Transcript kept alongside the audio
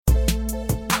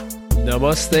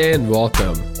Namaste and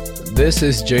welcome. This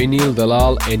is Jainil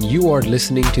Dalal and you are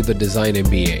listening to the Design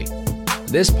MBA.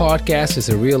 This podcast is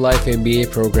a real-life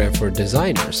MBA program for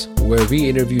designers where we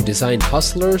interview design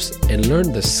hustlers and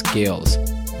learn the skills,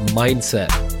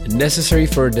 mindset necessary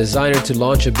for a designer to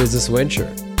launch a business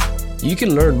venture. You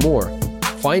can learn more,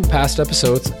 find past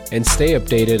episodes, and stay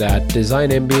updated at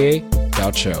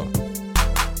designmba.show.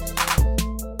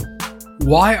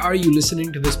 Why are you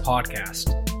listening to this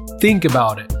podcast? Think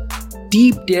about it.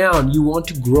 Deep down, you want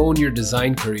to grow in your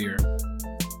design career.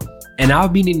 And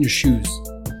I've been in your shoes.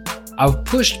 I've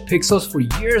pushed pixels for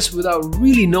years without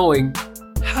really knowing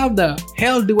how the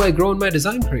hell do I grow in my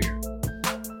design career.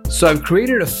 So I've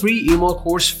created a free email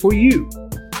course for you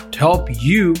to help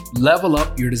you level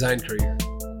up your design career.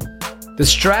 The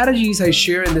strategies I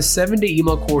share in this 7-day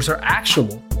email course are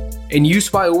actionable and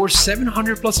used by over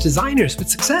 700 plus designers with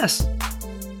success.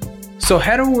 So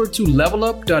head over to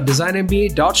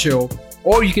levelup.designmba.show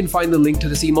or you can find the link to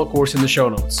this email course in the show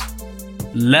notes.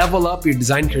 Level up your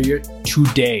design career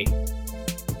today.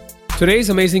 Today's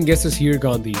amazing guest is Heer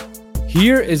Gandhi.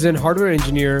 Heer is an hardware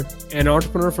engineer and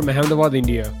entrepreneur from Ahmedabad,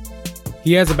 India.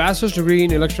 He has a bachelor's degree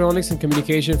in electronics and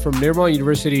communication from Nirvana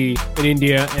University in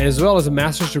India, as well as a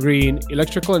master's degree in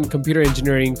electrical and computer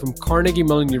engineering from Carnegie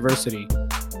Mellon University.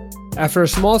 After a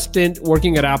small stint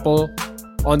working at Apple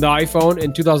on the iPhone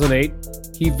in 2008,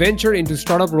 he ventured into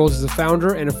startup roles as a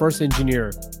founder and a first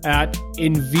engineer at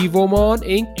Invivomon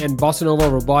Inc. and Bossa Nova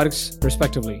Robotics,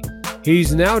 respectively.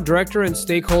 He's now director and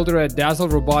stakeholder at Dazzle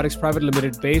Robotics Private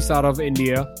Limited, based out of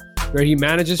India, where he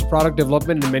manages product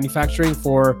development and manufacturing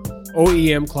for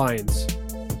OEM clients.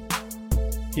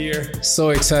 Heer, so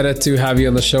excited to have you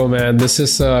on the show, man. This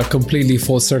is completely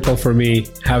full circle for me.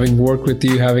 Having worked with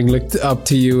you, having looked up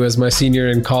to you as my senior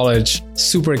in college.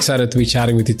 Super excited to be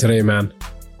chatting with you today, man.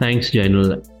 Thanks,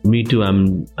 Jainul. Me too.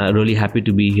 I'm really happy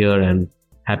to be here and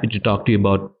happy to talk to you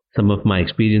about some of my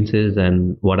experiences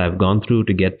and what I've gone through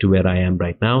to get to where I am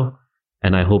right now.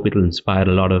 And I hope it'll inspire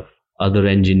a lot of other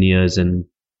engineers and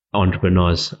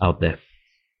entrepreneurs out there.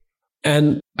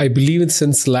 And I believe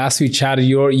since last we chatted,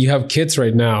 you have kids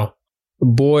right now.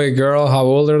 Boy, girl, how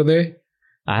old are they?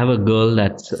 I have a girl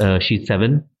that's she's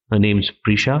 7. Her name's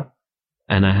Prisha.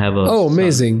 And I have a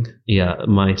amazing. Son. Yeah,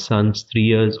 my son's 3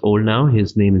 years old now.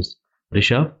 His name is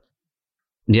Risha.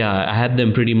 Yeah, I had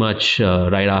them pretty much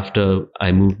right after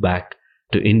I moved back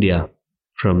to India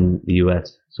from the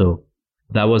US. So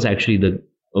that was actually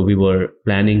we were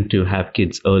planning to have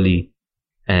kids early.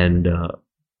 And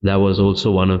that was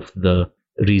also one of the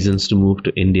reasons to move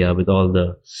to India, with all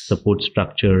the support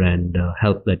structure and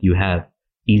help that you have.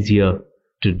 Easier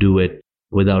to do it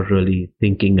without really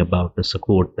thinking about the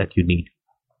support that you need.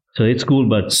 So it's cool,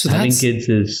 but having kids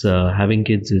is a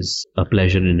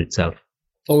pleasure in itself.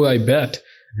 Oh, I bet.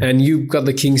 And you've got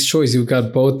the king's choice. You've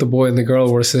got both the boy and the girl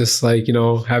versus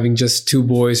having just 2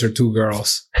 boys or 2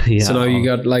 girls. Yeah. So now you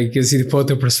got you see both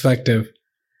the perspective.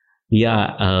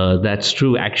 Yeah, that's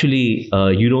true. Actually,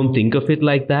 you don't think of it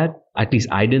like that. At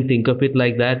least I didn't think of it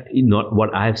like that. Not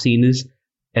what I've seen is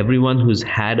everyone who's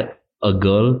had a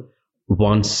girl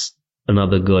wants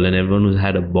another girl, and everyone who's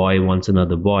had a boy wants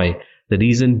another boy. The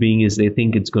reason being is they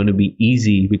think it's going to be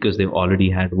easy because they've already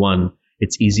had one.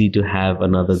 It's easy to have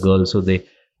another girl. So they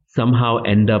somehow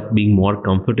end up being more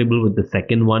comfortable with the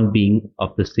second one being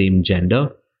of the same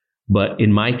gender. But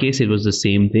in my case, it was the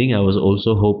same thing. I was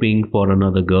also hoping for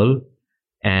another girl.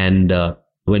 And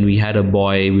when we had a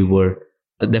boy, we were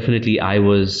definitely, I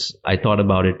thought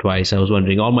about it twice. I was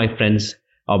wondering, all my friends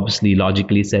obviously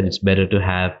logically said it's better to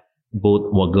have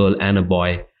both a girl and a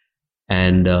boy.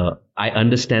 And I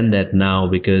understand that now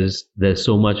because there's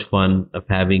so much fun of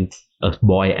having a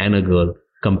boy and a girl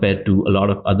compared to a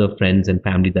lot of other friends and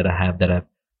family that I have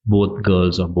both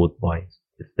girls or both boys.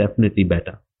 It's definitely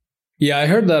better. Yeah, I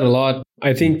heard that a lot.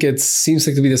 I think it seems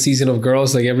like to be the season of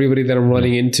girls. Like everybody that I'm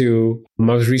running into,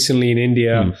 I was recently in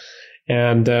India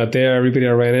and there, everybody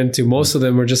I ran into, most of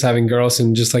them were just having girls.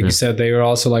 And just like you said, they were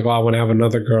also like, oh, I want to have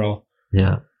another girl.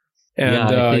 Yeah.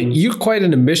 And you're quite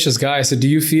an ambitious guy. So do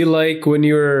you feel like when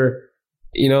you're,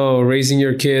 raising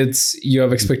your kids, you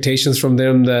have expectations from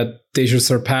them that they should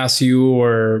surpass you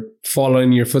or follow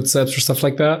in your footsteps or stuff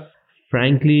like that?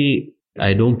 Frankly,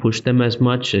 I don't push them as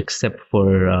much except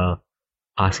for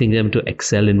asking them to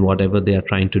excel in whatever they are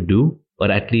trying to do, but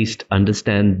at least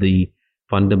understand the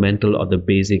fundamental or the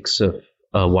basics of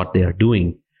what they are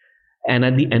doing. And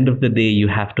at the end of the day, you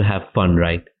have to have fun,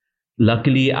 right?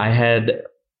 Luckily, I had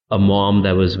a mom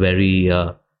that was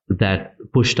that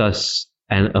pushed us,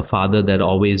 and a father that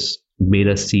always made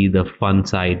us see the fun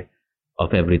side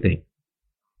of everything.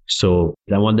 So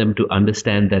I want them to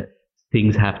understand that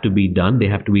things have to be done. They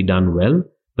have to be done well,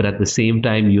 but at the same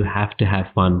time, you have to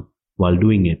have fun while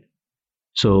doing it.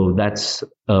 So that's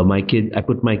my kid. I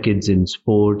put my kids in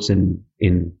sports and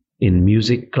in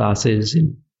music classes,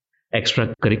 in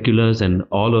extracurriculars, and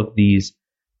all of these.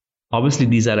 Obviously,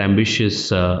 these are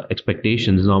ambitious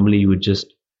expectations. Normally, you would just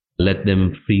let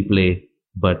them free play.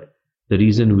 But the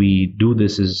reason we do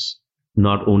this is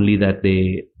not only that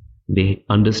they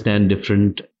understand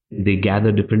different, they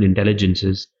gather different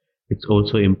intelligences. It's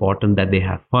also important that they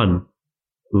have fun.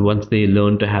 Once they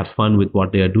learn to have fun with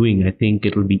what they are doing, I think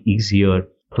it will be easier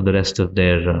for the rest of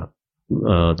their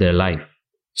life.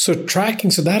 So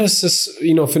tracking, so that is just,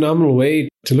 phenomenal way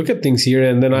to look at things here.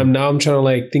 And then I'm trying to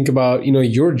like think about,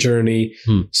 your journey.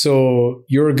 So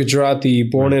you're Gujarati,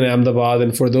 born in Ahmedabad.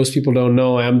 And for those people who don't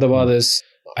know, Ahmedabad is,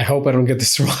 I hope I don't get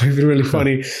this wrong, it's really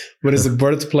funny, but it's the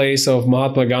birthplace of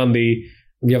Mahatma Gandhi.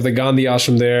 We have the Gandhi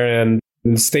ashram there, and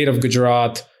in the state of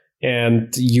Gujarat.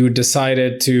 And you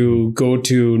decided to go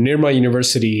to Nirma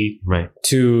University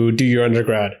to do your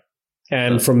undergrad.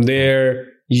 And from there,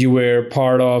 you were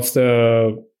part of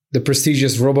the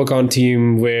prestigious Robocon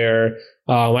team where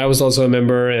I was also a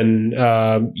member,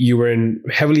 and you were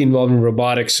heavily involved in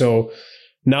robotics. So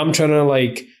now I'm trying to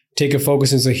like take a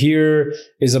focus. And so Heer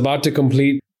is about to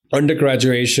complete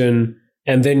undergraduation,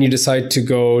 and then you decide to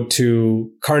go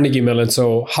to Carnegie Mellon.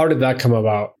 So how did that come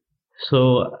about?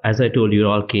 So as I told you, it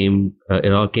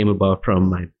all came about from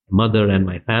my mother and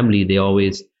my family. They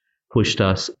always pushed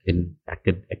us in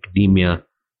academia.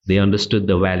 They understood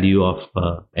the value of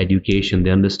education. They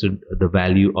understood the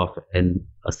value of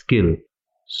a skill.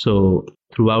 So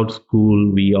throughout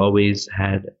school, we always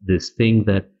had this thing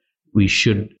that we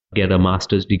should get a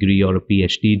master's degree or a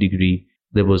PhD degree.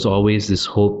 There was always this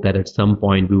hope that at some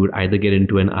point we would either get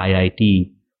into an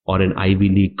IIT or an Ivy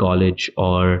League college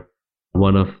or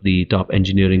one of the top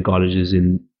engineering colleges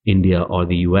in India or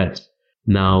the US.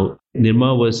 Now,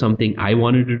 Nirma was something I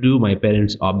wanted to do. My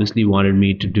parents obviously wanted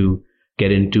me to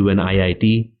get into an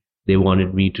IIT. They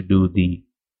wanted me to do the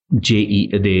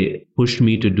JEE. They pushed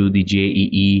me to do the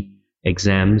JEE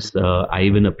exams. I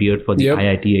even appeared for the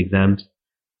IIT exams,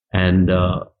 and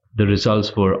the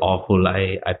results were awful.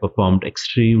 I performed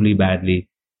extremely badly,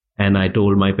 and I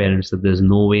told my parents that there's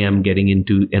no way I'm getting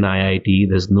into an IIT.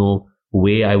 There's no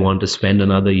way I want to spend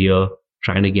another year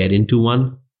trying to get into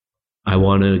one. I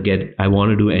want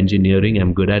to do engineering.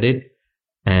 I'm good at it.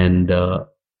 And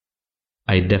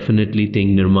I definitely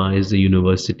think Nirma is the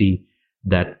university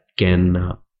that can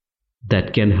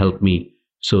help me.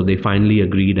 So they finally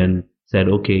agreed and said,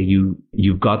 okay,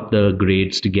 you've got the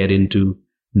grades to get into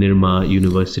Nirma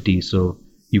University, so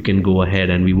you can go ahead,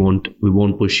 and we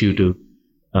won't push you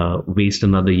to waste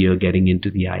another year getting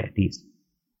into the IITs.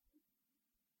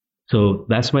 So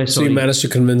that's my story. So you managed to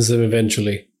convince them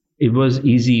eventually. It was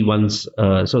easy once.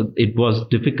 So it was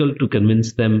difficult to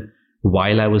convince them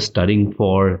while I was studying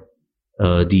for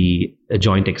the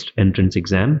joint entrance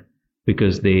exam,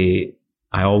 because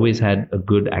I always had a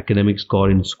good academic score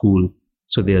in school.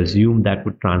 So they assumed that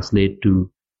would translate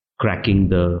to cracking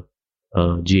the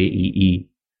JEE.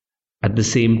 At the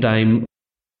same time,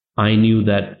 I knew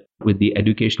that with the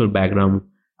educational background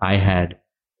I had,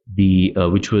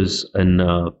 which was an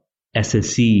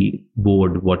SSC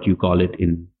board, what you call it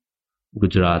in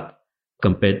Gujarat,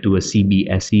 compared to a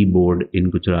CBSE board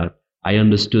in Gujarat, I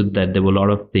understood that there were a lot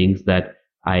of things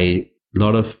a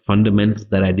lot of fundamentals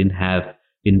that I didn't have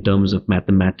in terms of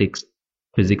mathematics,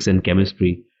 physics, and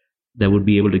chemistry that would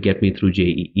be able to get me through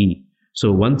JEE.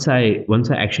 So once I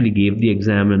actually gave the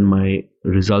exam and my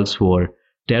results were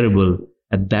terrible,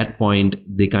 at that point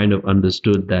they kind of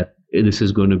understood that this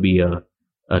is going to be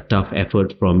a tough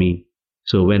effort for me.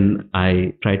 So when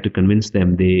I tried to convince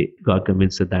them, they got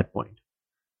convinced at that point.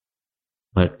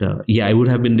 But it would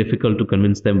have been difficult to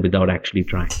convince them without actually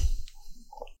trying.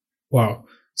 Wow.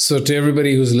 So to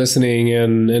everybody who's listening,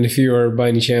 and if you are by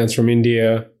any chance from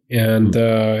India and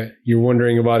you're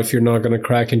wondering about if you're not going to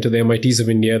crack into the MITs of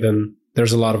India, then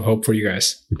there's a lot of hope for you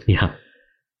guys. Yeah,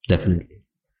 definitely.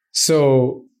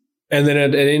 So, and then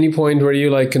at any point were you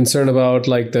like concerned about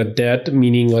like the debt,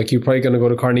 meaning like you're probably going to go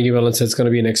to Carnegie Mellon, so it's going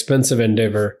to be an expensive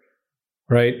endeavor,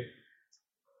 right?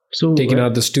 So taking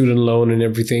out the student loan and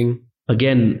everything.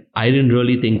 Again, I didn't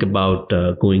really think about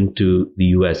going to the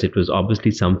US. It was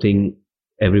obviously something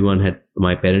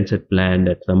my parents had planned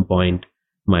at some point.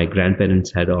 My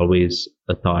grandparents had always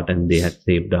a thought, and they had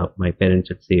saved up. My parents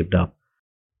had saved up.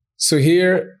 So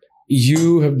here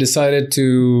you have decided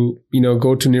to,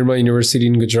 go to Nirma University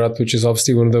in Gujarat, which is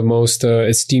obviously one of the most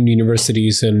esteemed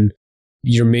universities, and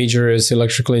your major is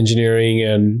electrical engineering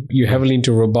and you're heavily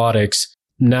into robotics.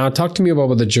 Now talk to me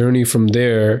about the journey from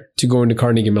there to go into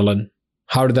Carnegie Mellon.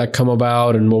 How did that come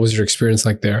about, and what was your experience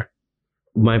like there?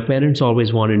 My parents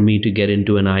always wanted me to get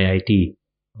into an IIT,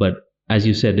 but as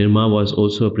you said, Nirma was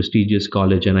also a prestigious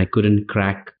college and I couldn't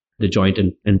crack the joint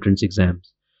entrance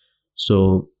exams.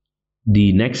 So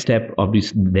the next step of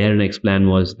their next plan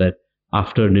was that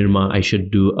after Nirma, I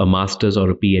should do a master's or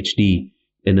a PhD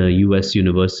in a US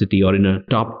university or in a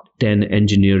top 10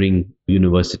 engineering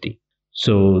university.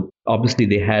 So obviously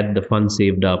they had the funds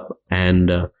saved up.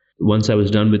 And once I was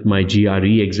done with my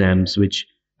GRE exams, which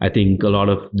I think a lot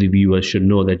of the viewers should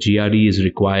know that GRE is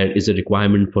a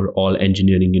requirement for all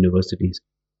engineering universities.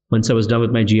 Once I was done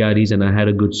with my GREs and I had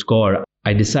a good score,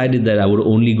 I decided that I would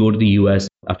only go to the US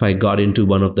if I got into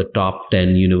one of the top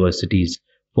 10 universities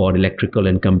for electrical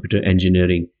and computer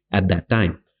engineering at that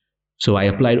time. So I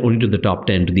applied only to the top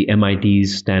 10, to the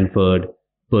MITs, Stanford,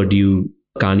 Purdue,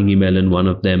 Carnegie Mellon, one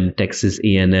of them, Texas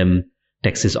A&M,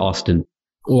 Texas Austin.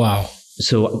 Wow.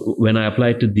 So when I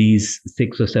applied to these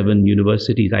 6 or 7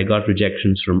 universities, I got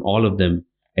rejections from all of them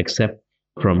except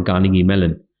from Carnegie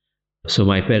Mellon. So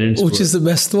my parents... Which is the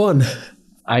best one?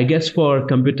 I guess for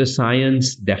computer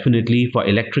science, definitely. For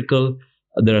electrical,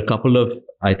 there are a couple of...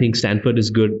 I think Stanford is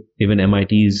good. Even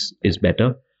MIT's is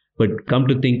better. But come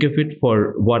to think of it,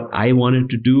 for what I wanted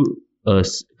to do,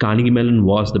 Carnegie Mellon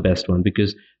was the best one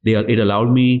because it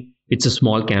allowed me... It's a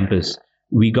small campus.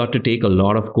 We got to take a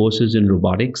lot of courses in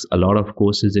robotics, a lot of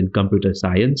courses in computer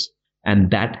science, and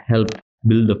that helped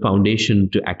build the foundation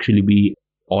to actually be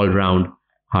all-round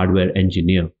hardware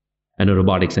engineer and a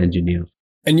robotics engineer.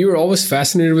 And you were always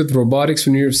fascinated with robotics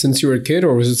since you were a kid,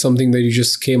 or was it something that you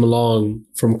just came along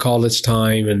from college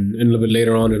time and a little bit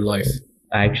later on in life?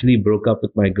 I actually broke up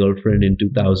with my girlfriend in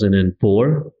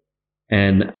 2004,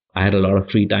 and I had a lot of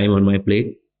free time on my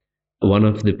plate. One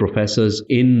of the professors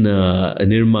in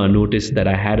Nirma noticed that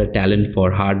I had a talent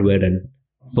for hardware and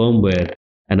firmware,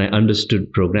 and I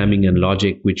understood programming and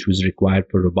logic, which was required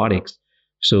for robotics.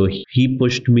 So he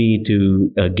pushed me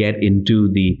to get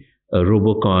into the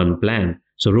Robocon plan.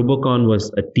 So Robocon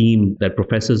was a team that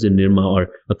professors in Nirma, or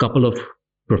a couple of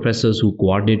professors who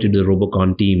coordinated the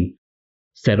Robocon team,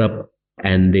 set up,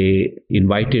 and they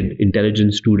invited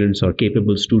intelligent students or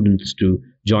capable students to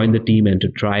join the team and to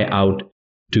try out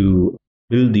to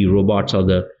build the robots or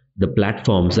the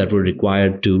platforms that were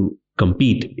required to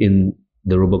compete in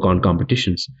the Robocon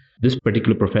competitions. This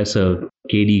particular professor,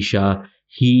 K.D. Shah,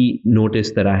 he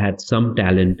noticed that I had some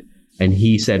talent, and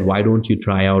he said, why don't you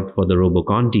try out for the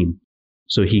Robocon team?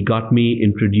 So he got me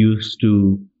introduced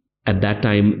to, at that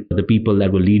time, the people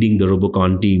that were leading the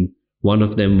Robocon team. One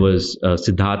of them was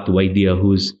Siddharth Vaidya,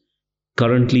 who's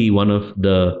currently one of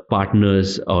the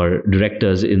partners or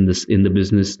directors in the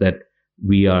business that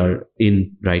we are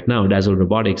in right now, Dazzle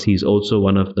Robotics. He's also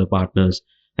one of the partners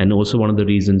and also one of the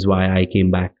reasons why I came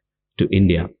back to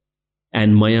India.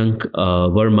 And Mayank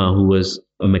Verma, who was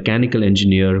a mechanical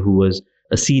engineer, who was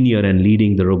a senior and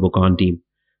leading the Robocon team.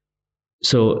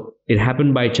 So it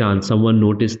happened by chance. Someone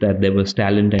noticed that there was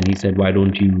talent and he said, why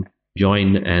don't you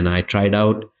join? And I tried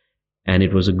out and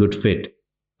it was a good fit.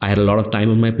 I had a lot of time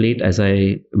on my plate, as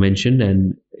I mentioned,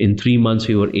 and in 3 months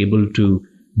we were able to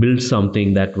build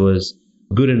something that was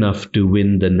good enough to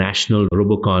win the national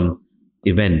Robocon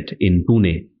event in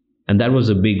Pune. And that was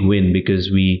a big win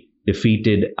because we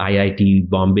defeated IIT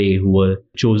Bombay, who were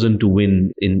chosen to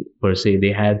win in per se.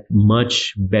 They had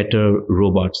much better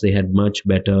robots. They had much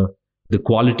better, the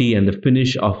quality and the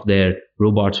finish of their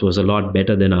robots was a lot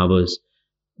better than ours.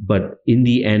 But in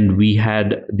the end, we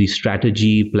had the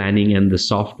strategy, planning, and the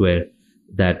software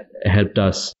that helped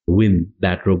us win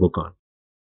that Robocon.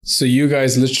 So you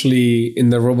guys literally in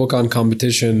the Robocon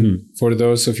competition, for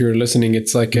those of you who are listening,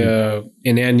 it's like an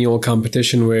annual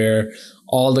competition where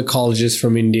all the colleges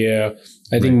from India,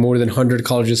 I think more than 100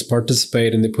 colleges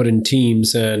participate, and they put in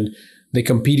teams and they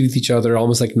compete with each other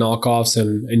almost like knockoffs,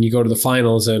 and you go to the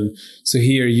finals. And so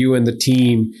here you and the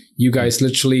team, you guys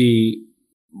literally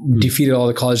defeated all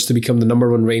the colleges to become the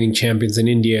number 1 reigning champions in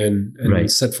India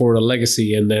and set forward a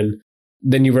legacy. And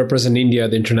then you represent India at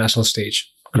the international stage.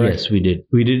 Correct? Yes, we did.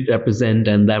 We did represent,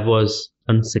 and that was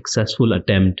an unsuccessful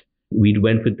attempt. We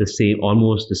went with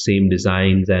almost the same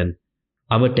designs, and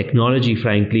our technology,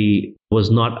 frankly, was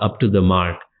not up to the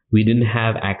mark. We didn't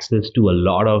have access to a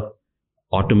lot of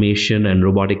automation and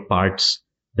robotic parts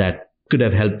that could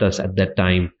have helped us at that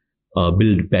time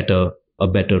build a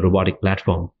better robotic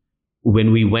platform.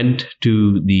 When we went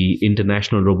to the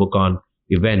International Robocon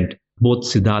event, both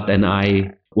Siddharth and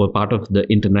I were part of the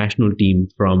international team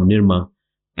from Nirma.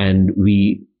 And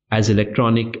we, as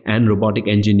electronic and robotic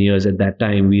engineers at that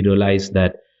time, we realized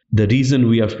that the reason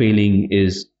we are failing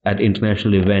is at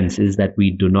international events is that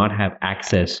we do not have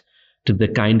access to the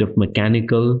kind of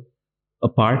mechanical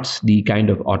parts, the kind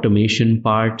of automation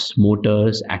parts,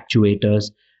 motors,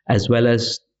 actuators, as well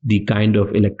as the kind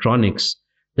of electronics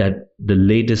that the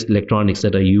latest electronics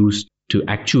that are used to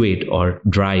actuate or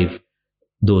drive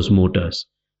those motors.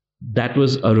 That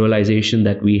was a realization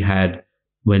that we had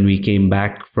when we came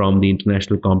back from the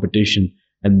international competition.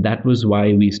 And that was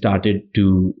why we started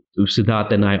to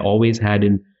Siddharth and I always had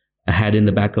in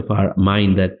the back of our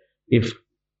mind that if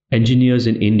engineers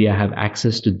in India have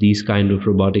access to these kind of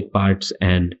robotic parts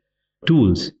and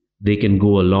tools, they can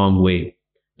go a long way.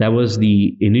 That was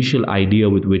the initial idea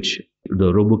with which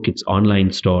the RoboKits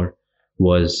online store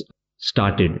was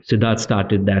started. Siddharth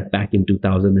started that back in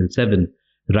 2007,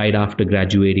 right after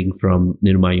graduating from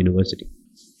Nirma University.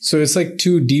 So it's like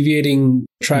two deviating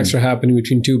tracks are happening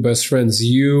between two best friends.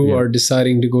 You are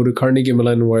deciding to go to Carnegie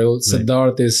Mellon, while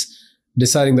Siddharth is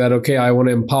deciding that, okay, I want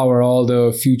to empower all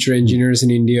the future engineers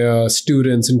in India,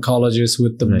 students in colleges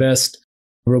with the best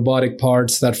robotic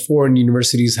parts that foreign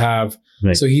universities have.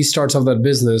 So he starts off that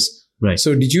business.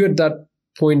 So did you at that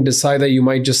point decide that you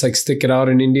might just like stick it out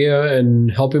in India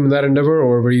and help him in that endeavor?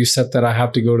 Or were you set that I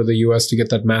have to go to the US to get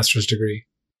that master's degree?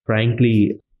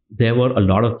 Frankly, there were a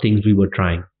lot of things we were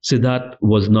trying. Siddharth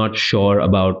was not sure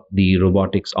about the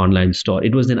robotics online store.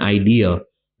 It was an idea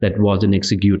that wasn't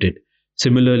executed.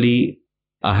 Similarly,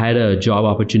 I had a job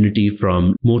opportunity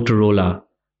from Motorola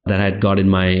that I had got in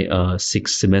my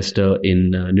sixth semester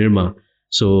in Nirma.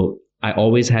 So I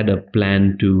always had a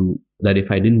plan that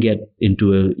if I didn't get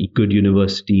into a good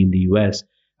university in the US,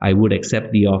 I would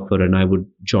accept the offer and I would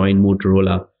join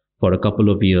Motorola for a couple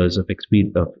of years of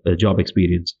job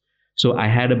experience. So I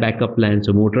had a backup plan.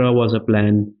 So Motorola was a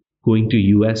plan. Going to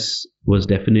US was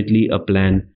definitely a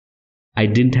plan. I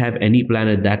didn't have any plan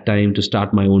at that time to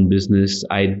start my own business.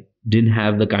 I didn't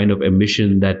have the kind of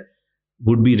ambition that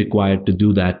would be required to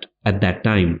do that at that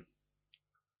time.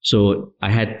 So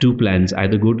I had two plans,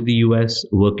 either go to the US,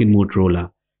 work in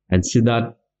Motorola. And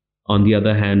Siddharth, on the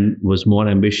other hand, was more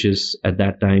ambitious at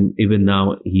that time. Even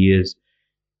now, he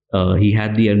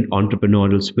had the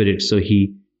entrepreneurial spirit. So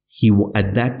he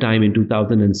at that time in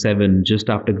 2007, just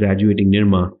after graduating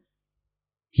Nirma,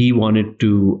 he wanted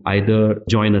to either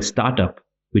join a startup,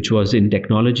 which was in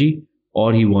technology,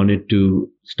 or he wanted to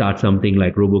start something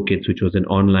like RoboKits, which was an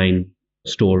online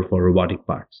store for robotic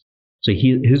parts. So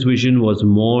his vision was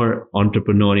more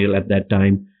entrepreneurial at that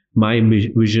time. My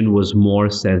vision was more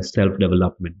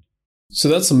self-development. So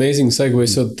that's amazing segue.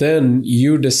 So then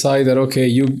you decide that, okay,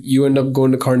 you end up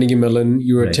going to Carnegie Mellon.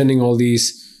 You're attending all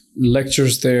these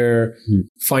lectures there,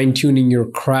 fine-tuning your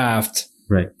craft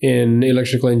in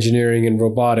electrical engineering and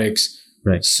robotics.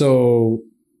 So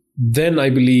then I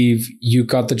believe you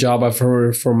got the job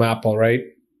offer from Apple, right?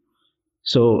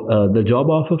 So the job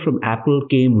offer from Apple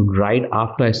came right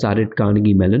after I started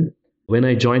Carnegie Mellon. When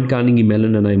I joined Carnegie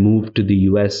Mellon and I moved to the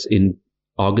US in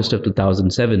August of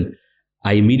 2007,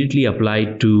 I immediately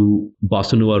applied to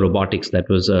Bossa Nova Robotics. That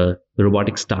was a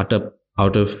robotics startup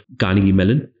out of Carnegie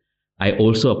Mellon. I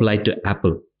also applied to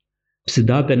Apple.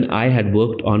 Siddharth and I had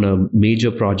worked on a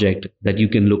major project that you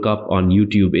can look up on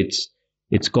YouTube.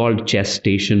 It's called Chess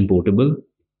Station Portable.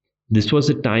 This was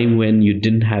a time when you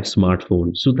didn't have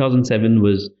smartphones. 2007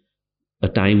 was a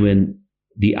time when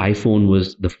the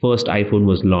first iPhone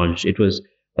was launched. It was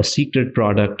a secret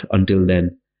product until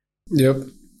then. Yep.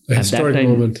 A historic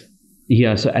moment.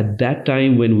 Yeah. So at that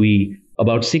time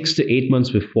about 6 to 8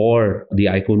 months before the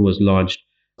iPhone was launched,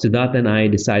 Siddharth and I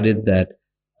decided that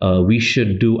we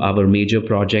should do our major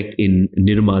project in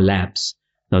Nirma Labs.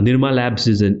 Now, Nirma Labs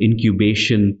is an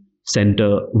incubation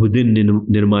center within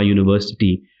Nirma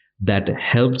University that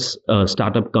helps funds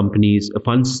startup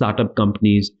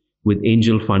companies with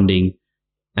angel funding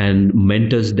and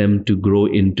mentors them to grow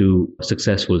into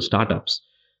successful startups.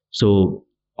 So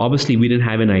obviously we didn't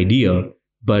have an idea,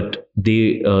 but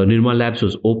Nirma Labs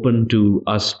was open to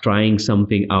us trying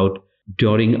something out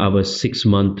during our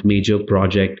 6-month major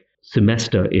project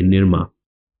semester in Nirma.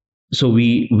 So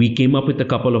we came up with a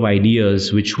couple of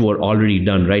ideas which were already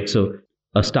done, right? So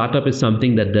a startup is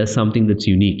something that does something that's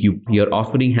unique. Your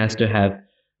offering has to have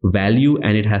value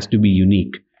and it has to be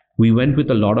unique. We went with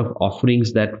a lot of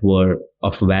offerings that were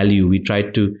of value.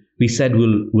 We said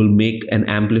we'll make an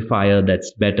amplifier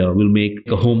that's better. We'll make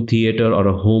a home theater or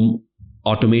a home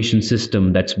automation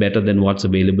system that's better than what's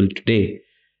available today.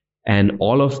 And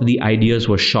all of the ideas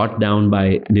were shot down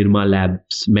by Nirma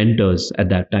Labs mentors at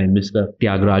that time. Mr.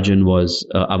 Tyagarajan was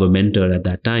our mentor at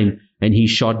that time. And he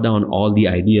shot down all the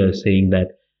ideas saying that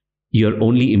you're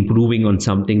only improving on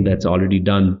something that's already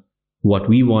done. What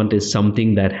we want is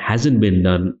something that hasn't been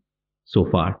done so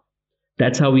far.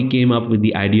 That's how we came up with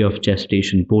the idea of Chess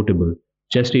Station Portable.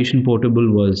 Chess Station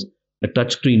Portable was a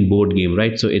touchscreen board game,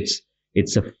 right? So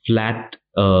it's a flat,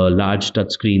 large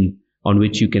touchscreen on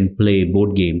which you can play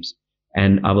board games.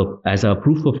 And as our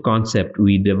proof of concept,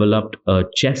 we developed a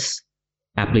chess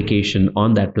application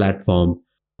on that platform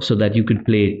so that you could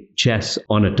play chess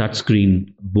on a touchscreen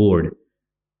board.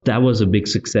 That was a big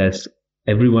success.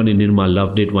 Everyone in Nirma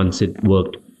loved it once it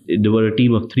worked. There were a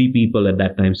team of 3 people at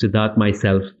that time, Siddharth,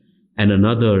 myself, and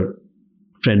another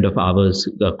friend of ours,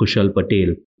 Kushal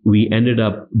Patel. We ended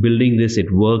up building this.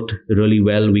 It worked really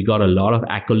well. We got a lot of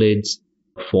accolades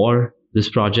for this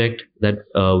project. That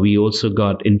we also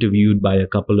got interviewed by a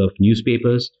couple of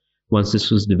newspapers once this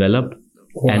was developed.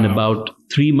 Wow. And about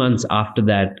 3 months after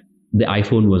that, the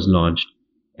iPhone was launched.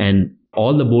 And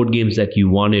all the board games that you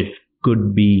wanted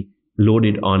could be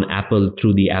loaded on Apple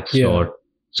through the App Store. Yeah.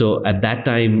 So at that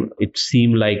time, it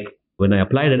seemed like when I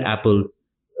applied at Apple,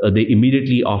 they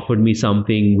immediately offered me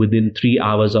something within 3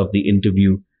 hours of the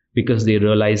interview because they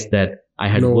realized that I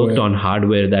had worked on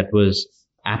hardware that was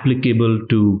applicable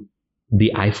to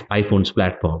the iPhone's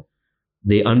platform.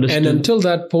 They understood. And until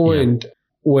that point,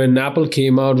 when Apple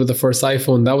came out with the first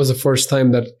iPhone, that was the first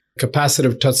time that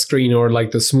capacitive touchscreen, or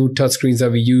like the smooth touchscreens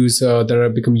that we use that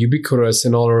have become ubiquitous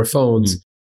in all our phones,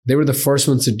 they were the first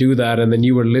ones to do that. And then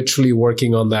you were literally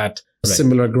working on that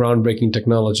similar groundbreaking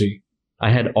technology.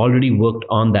 I had already worked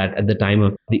on that at the time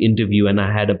of the interview, and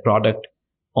I had a product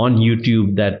on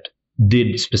YouTube that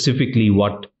did specifically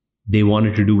what they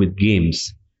wanted to do with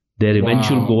games. Their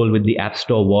eventual goal with the App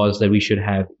Store was that we should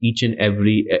have each and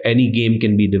any game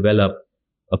can be developed,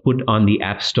 put on the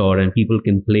App Store, and people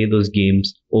can play those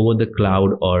games over the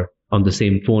cloud or on the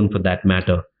same phone for that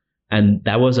matter. And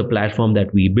that was a platform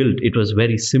that we built. It was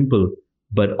very simple,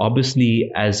 but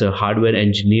obviously as a hardware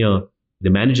engineer, the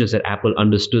managers at Apple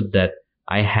understood that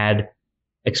I had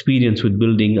experience with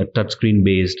building a touchscreen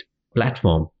based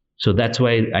platform. So that's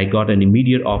why I got an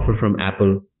immediate offer from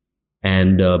Apple.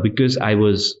 And because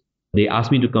they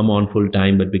asked me to come on full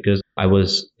time, but because I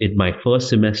was in my first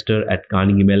semester at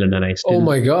Carnegie Mellon and I still... Oh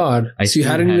my God. So you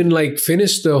hadn't even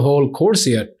finished the whole course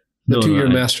yet? The 2-year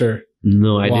master?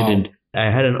 No, I didn't. I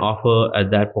had an offer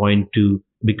at that point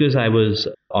because I was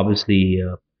obviously,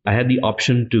 I had the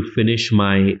option to finish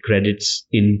my credits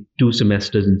in 2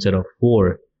 semesters instead of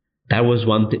 4. That was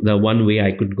the one way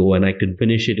I could go, and I could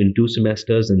finish it in 2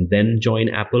 semesters and then join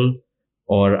Apple,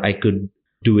 or I could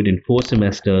do it in 4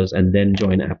 semesters and then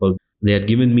join Apple. They had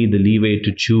given me the leeway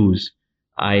to choose.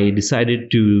 I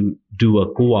decided to do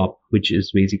a co-op, which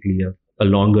is basically a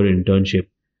longer internship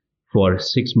for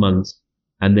 6 months,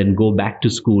 and then go back to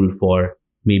school for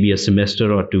maybe a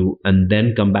semester or 2, and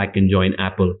then come back and join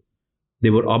Apple. They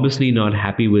were obviously not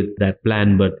happy with that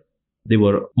plan, but they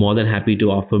were more than happy to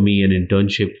offer me an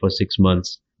internship for 6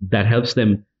 months. That helps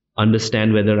them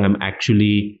understand whether I'm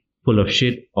actually full of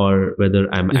shit or whether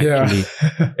I'm actually,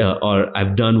 or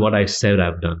I've done what I said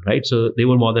I've done, right? So they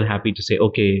were more than happy to say,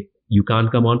 okay, you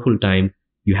can't come on full time.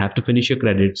 You have to finish your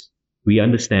credits. We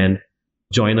understand.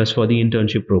 Join us for the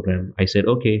internship program. I said,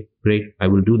 okay, great. I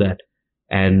will do that.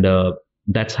 And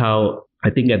that's how,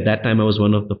 I think at that time, I was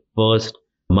one of the first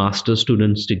master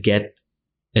students to get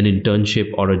an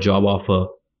internship or a job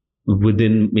offer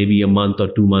within maybe a month or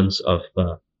 2 months of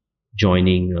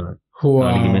joining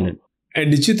Carnegie Mellon. And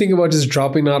did you think about just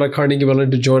dropping out of Carnegie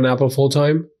Mellon to join Apple full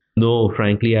time? No,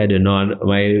 frankly, I did not.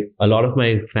 A lot of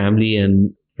my family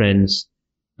and friends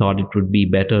thought it would be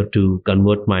better to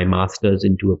convert my master's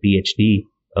into a PhD.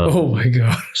 Oh my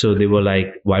God. So they were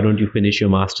like, why don't you finish your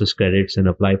master's credits and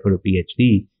apply for a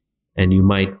PhD? And you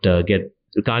might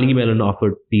Carnegie Mellon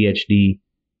offered PhD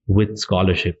with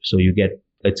scholarship. So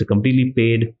it's a completely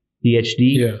paid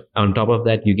PhD. Yeah. On top of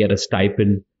that, you get a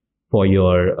stipend for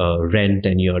your rent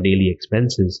and your daily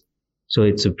expenses. So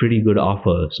it's a pretty good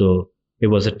offer. So it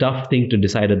was a tough thing to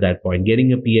decide at that point.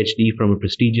 Getting a PhD from a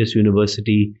prestigious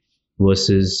university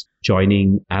versus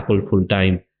joining Apple full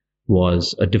time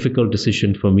was a difficult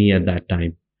decision for me at that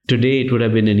time. Today, it would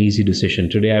have been an easy decision.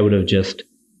 Today, I would have just,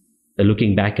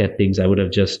 looking back at things, I would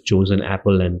have just chosen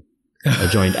Apple and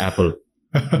joined Apple.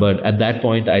 But at that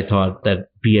point, I thought that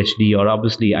PhD, or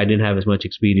obviously I didn't have as much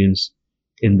experience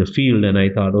in the field, and I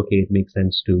thought, okay, it makes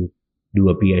sense to do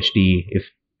a PhD if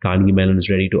Carnegie Mellon is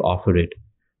ready to offer it.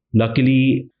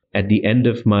 Luckily, at the end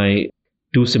of my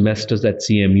 2 semesters at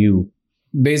CMU,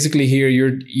 basically here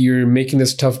you're making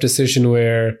this tough decision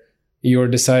where you're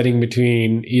deciding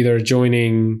between either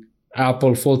joining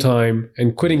Apple full-time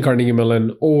and quitting Carnegie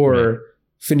Mellon, or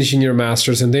finishing your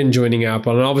master's and then joining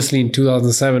Apple. And obviously in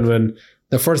 2007, when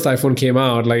the first iPhone came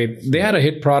out, they had a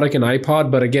hit product in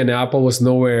iPod, but again, Apple was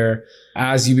nowhere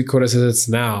as ubiquitous as it's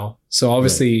now. So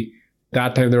obviously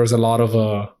that time there was a lot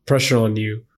of pressure on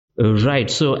you. Right.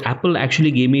 So Apple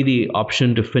actually gave me the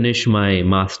option to finish my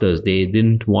master's. They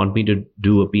didn't want me to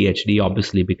do a PhD,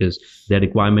 obviously, because their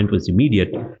requirement was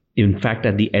immediate. In fact,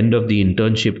 at the end of the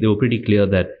internship, they were pretty clear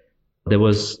that there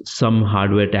was some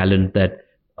hardware talent that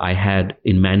I had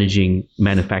in managing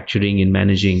manufacturing, in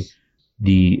managing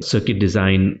the circuit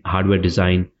design, hardware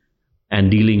design,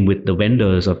 and dealing with the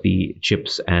vendors of the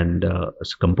chips and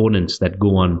components that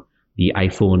go on the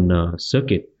iPhone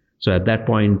circuit. So at that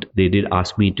point, they did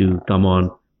ask me to come on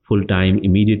full time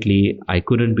immediately. I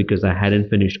couldn't because I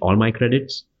hadn't finished all my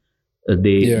credits.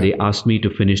 They asked me to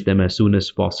finish them as soon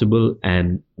as possible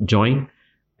and join.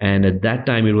 And at that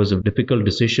time, it was a difficult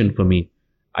decision for me.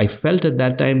 I felt at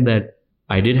that time that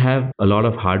I did have a lot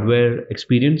of hardware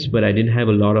experience, but I didn't have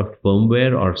a lot of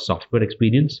firmware or software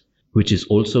experience, which is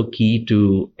also key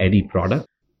to any product.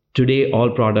 Today,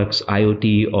 all products,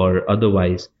 IoT or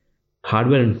otherwise,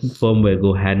 hardware and firmware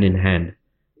go hand in hand.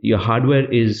 Your hardware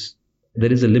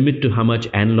there is a limit to how much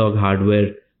analog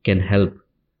hardware can help.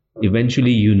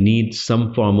 Eventually, you need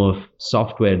some form of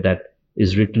software that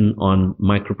is written on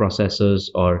microprocessors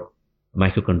or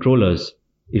microcontrollers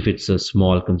if it's a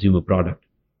small consumer product.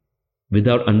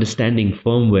 Without understanding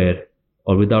firmware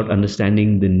or without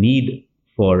understanding the needs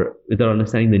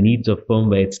of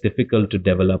firmware, it's difficult to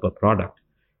develop a product.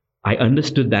 I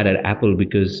understood that at Apple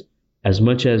because as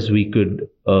much as we could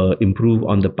improve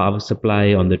on the power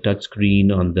supply, on the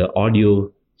touchscreen, on the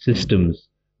audio systems,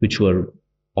 which were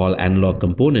all analog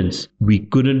components, we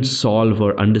couldn't solve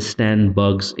or understand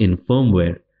bugs in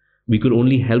firmware. We could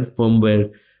only help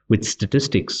firmware with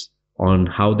statistics on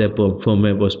how their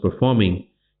firmware was performing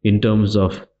in terms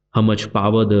of how much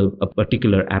power a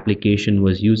particular application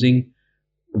was using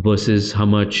versus how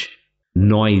much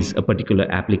noise a particular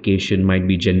application might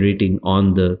be generating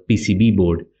on the PCB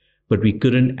board. But we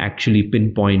couldn't actually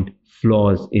pinpoint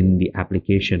flaws in the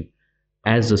application.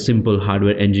 As a simple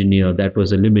hardware engineer, that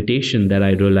was a limitation that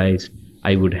I realized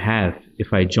I would have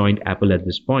if I joined Apple at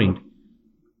this point.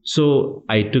 So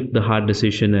I took the hard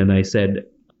decision and I said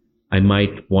I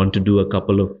might want to do a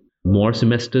couple of more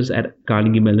semesters at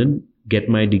Carnegie Mellon, get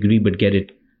my degree, but get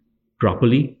it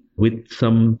properly with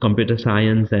some computer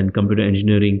science and computer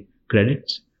engineering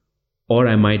credits, or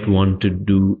I might want to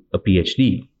do a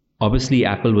PhD. Obviously,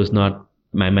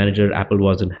 my manager, Apple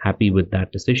wasn't happy with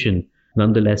that decision.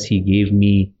 Nonetheless, he gave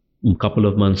me a couple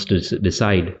of months to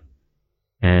decide.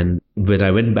 And when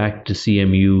I went back to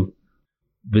CMU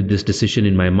with this decision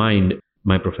in my mind,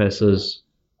 my professors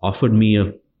offered me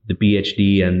the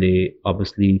PhD and they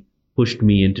obviously pushed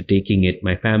me into taking it.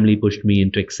 My family pushed me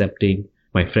into accepting.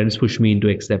 My friends pushed me into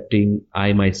accepting.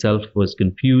 I myself was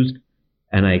confused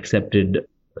and I accepted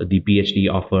the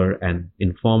PhD offer and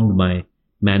informed my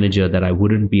manager that I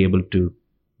wouldn't be able to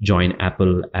join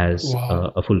Apple as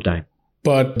a full-time.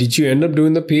 But did you end up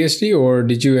doing the PhD or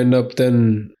did you end up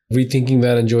then rethinking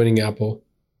that and joining Apple?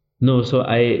 No, so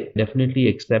I definitely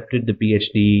accepted the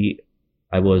PhD.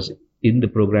 I was in the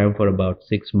program for about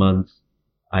 6 months.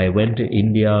 I went to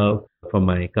India for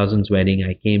my cousin's wedding.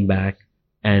 I came back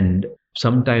and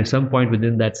some point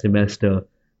within that semester,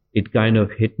 it kind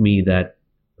of hit me that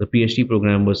the PhD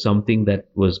program was something that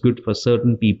was good for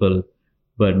certain people,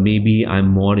 but maybe I'm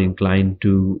more inclined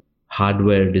to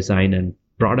hardware design and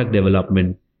product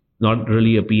development, not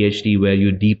really a PhD where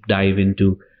you deep dive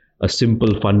into a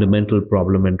simple fundamental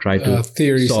problem and try to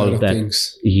solve that.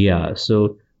 Things. Yeah.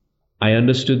 So I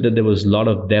understood that there was a lot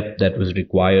of depth that was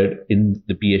required in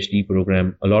the PhD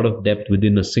program, a lot of depth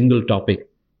within a single topic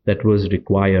that was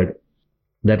required.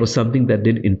 That was something that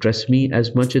didn't interest me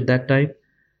as much at that time.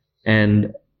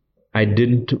 And I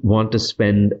didn't want to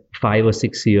spend 5 or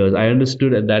 6 years. I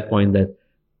understood at that point that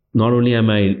not only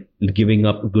am I giving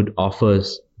up good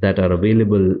offers that are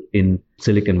available in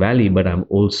Silicon Valley, but I'm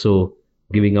also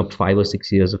giving up 5 or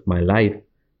 6 years of my life.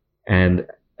 And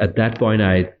at that point,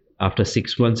 after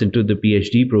 6 months into the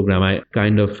PhD program, I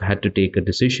kind of had to take a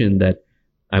decision that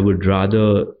I would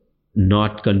rather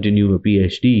not continue a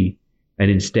PhD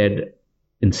and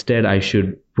instead I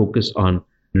should focus on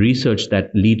research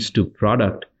that leads to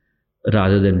product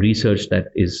rather than research that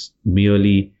is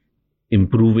merely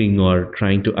improving or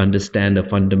trying to understand a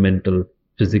fundamental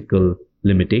physical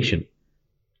limitation.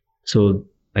 So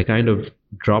I kind of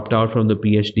dropped out from the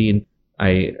PhD and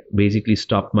I basically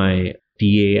stopped my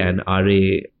TA and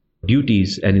RA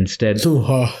duties and instead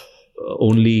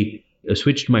only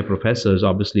switched my professors,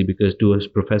 obviously, because to a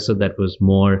professor that was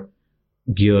more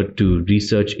geared to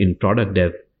research in product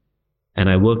dev. And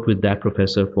I worked with that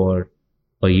professor for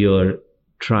a year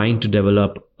trying to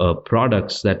develop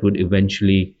products that would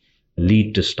eventually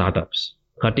lead to startups.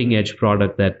 Cutting edge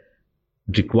product that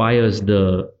requires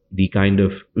the the kind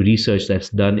of research that's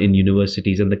done in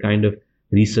universities and the kind of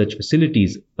research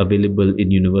facilities available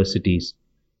in universities,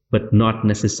 but not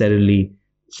necessarily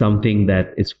something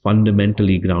that is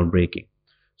fundamentally groundbreaking.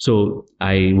 So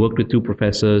I worked with two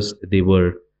professors.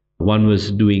 One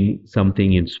was doing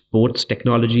something in sports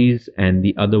technologies, and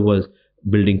the other was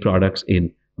building products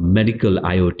in medical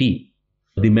IoT.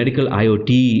 The medical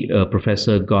IoT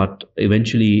professor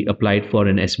eventually applied for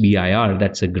an SBIR,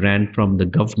 that's a grant from the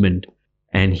government,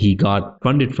 and he got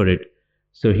funded for it.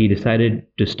 So he decided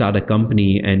to start a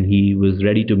company, and he was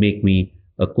ready to make me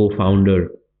a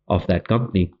co-founder of that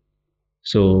company.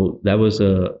 So that was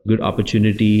a good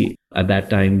opportunity. At that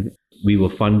time, we were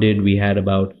funded. We had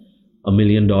about $1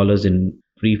 million in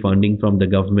free funding from the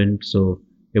government. So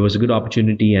it was a good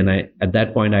opportunity. And at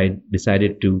that point, I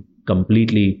decided to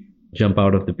completely jump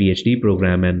out of the PhD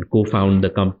program and co-found the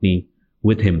company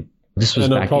with him. This was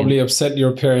probably upset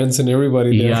your parents and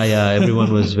everybody there. Yeah.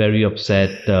 Everyone was very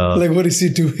upset. Like, what is he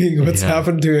doing? What's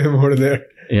happened to him over there?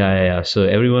 Yeah. So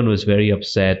everyone was very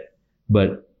upset.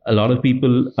 But a lot of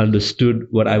people understood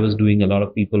what I was doing. A lot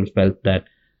of people felt that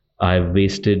I've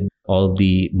wasted all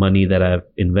the money that I've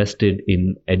invested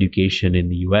in education in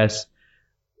the US.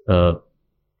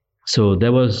 So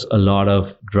there was a lot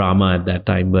of drama at that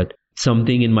time, but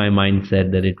something in my mind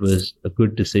said that it was a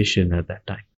good decision at that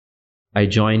time. I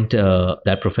joined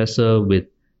that professor with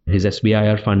his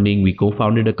SBIR funding. We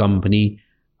co-founded a company.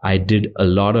 I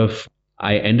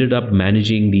ended up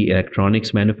managing the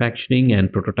electronics manufacturing and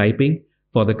prototyping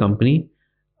for the company.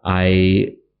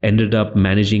 I ended up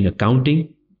managing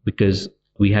accounting because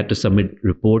we had to submit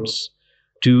reports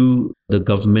to the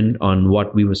government on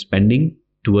what we were spending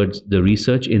towards the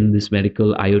research in this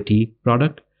medical IoT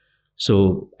product.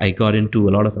 So I got into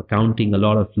a lot of accounting, a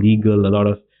lot of legal, a lot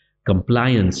of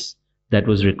compliance that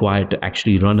was required to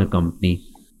actually run a company.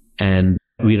 And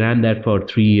we ran that for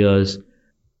 3 years.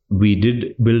 We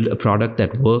did build a product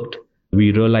that worked.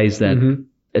 We realized that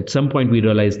at some point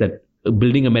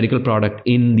building a medical product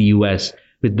in the US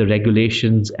with the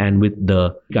regulations and with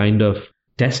the kind of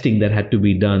testing that had to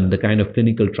be done, the kind of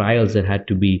clinical trials that had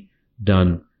to be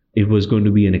done, it was going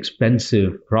to be an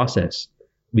expensive process.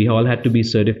 We all had to be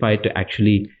certified to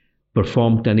actually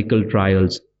perform clinical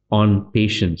trials on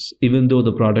patients, even though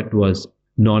the product was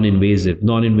non-invasive.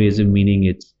 Non-invasive meaning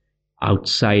it's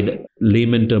outside,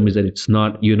 layman term is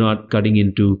that you're not cutting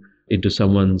into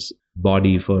someone's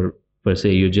body per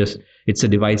se. It's a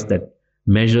device that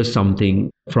measures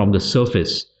something from the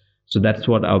surface. So that's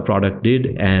what our product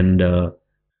did. And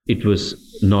it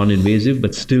was non-invasive,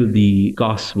 but still the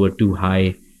costs were too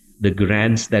high. The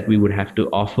grants that we would have to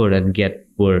offer and get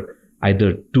were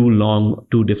either too long,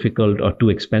 too difficult, or too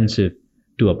expensive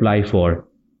to apply for.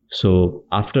 So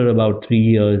after about 3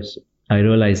 years, I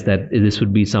realized that this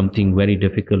would be something very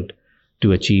difficult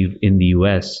to achieve in the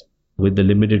US with the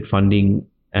limited funding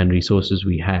and resources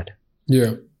we had.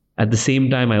 Yeah. At the same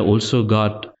time, I also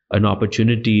got an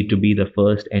opportunity to be the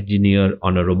first engineer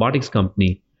on a robotics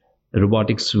company.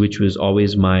 Robotics, which was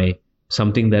always a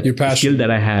skill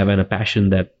that I have and a passion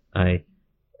that I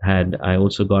had. I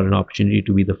also got an opportunity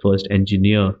to be the first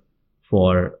engineer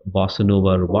for Bossa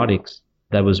Nova Robotics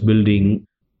that was building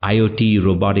IoT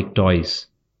robotic toys.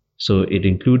 So it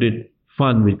included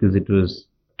fun because it was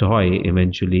toy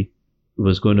eventually. It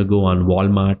was going to go on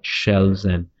Walmart shelves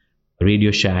and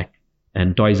Radio Shack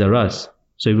and Toys R Us.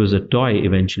 So it was a toy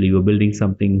eventually. We were building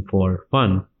something for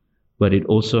fun, but it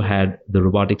also had the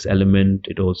robotics element.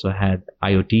 It also had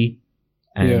IoT.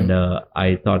 And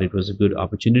I thought it was a good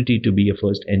opportunity to be a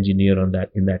first engineer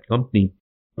in that company.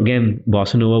 Again,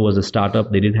 Bossa Nova was a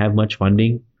startup. They didn't have much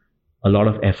funding. A lot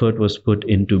of effort was put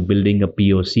into building a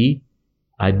POC.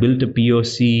 I built a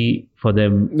POC for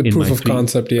them. A proof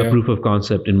of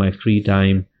concept in my free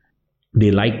time.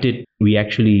 They liked it. We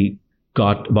actually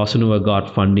Bossa Nova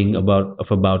got funding of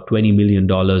about $20 million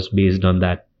based on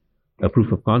that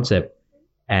proof of concept.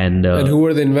 And who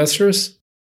were the investors?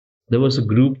 There was a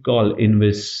group called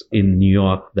Invis in New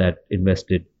York that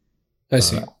invested. I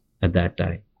see. At that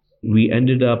time. We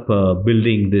ended up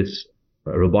building this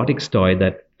robotics toy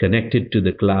that connected to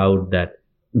the cloud,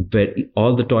 where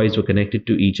all the toys were connected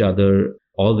to each other.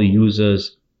 All the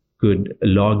users could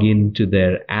log into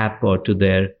their app or to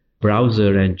their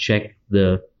browser and check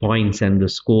the points and the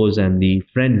scores and the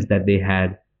friends that they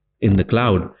had in the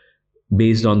cloud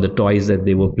based on the toys that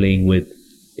they were playing with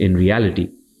in reality.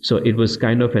 So it was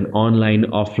kind of an online,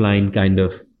 offline kind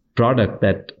of product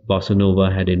that Bossa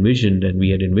Nova had envisioned and we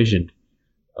had envisioned.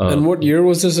 And what year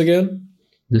was this again?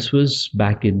 This was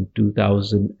back in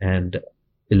 2000 and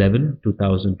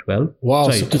 2012. Wow,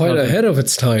 Sorry, so quite 2000, ahead of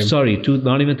its time. sorry,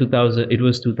 not even 2000. It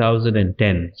was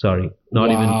 2010. Sorry,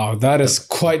 not even. Wow, that is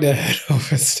quite ahead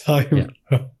of its time.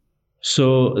 Yeah.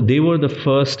 So they were the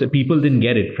first. People didn't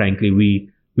get it. Frankly, we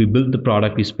built the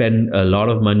product. We spent a lot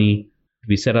of money.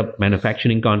 We set up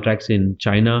manufacturing contracts in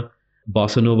China.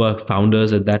 Bossa Nova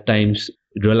founders at that time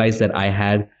realized that I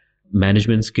had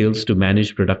management skills to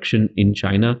manage production in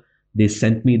China. They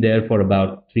sent me there for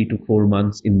about 3 to 4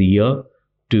 months in the year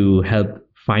to help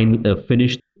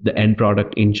finish the end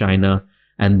product in China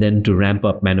and then to ramp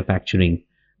up manufacturing.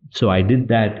 So I did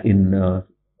that in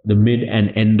the mid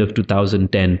and end of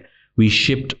 2010. We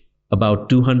shipped about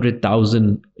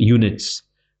 200,000 units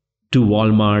to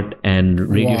Walmart and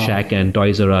Radio Shack and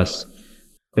Toys R Us.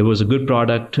 It was a good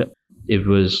product. It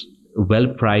was well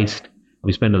priced.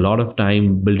 We spent a lot of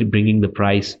time bringing the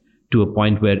price to a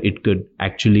point where it could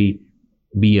actually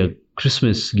be a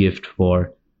Christmas gift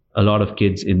for a lot of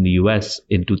kids in the US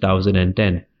in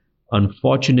 2010.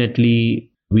 Unfortunately,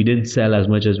 we didn't sell as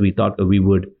much as we thought we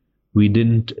would. We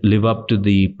didn't live up to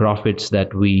the profits that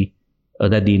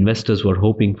that the investors were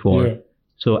hoping for. Yeah.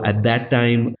 So at that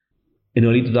time, in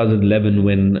early 2011,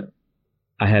 when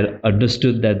I had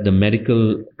understood that the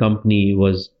medical company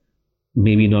was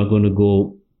maybe not going to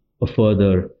go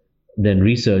further than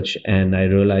research, and I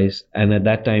realized, and at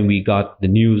that time we got the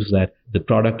news that the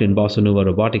product in Bossa Nova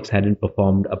Robotics hadn't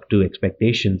performed up to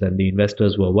expectations, and the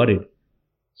investors were worried.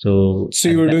 So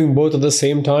you were doing both at the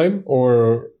same time,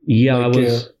 or? Yeah,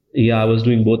 I was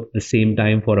doing both at the same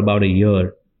time for about a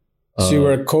year. So you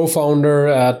were a co-founder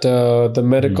at the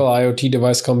medical IoT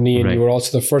device company, and you were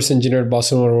also the first engineer at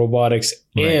Bossa Nova Robotics,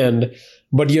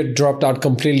 but you had dropped out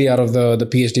completely out of the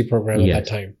PhD program at that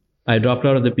time. I dropped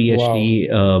out of the PhD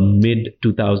mid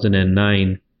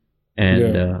 2009,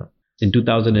 and in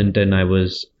 2010 I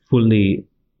was fully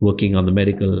working on the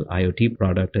medical IoT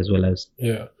product as well as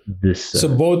this. So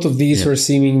both of these were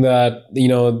seeming that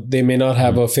they may not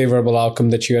have a favorable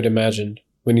outcome that you had imagined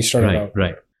when you started out.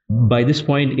 Right. By this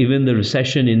point, even the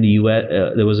recession in the US,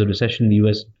 there was a recession in the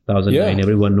US in 2009.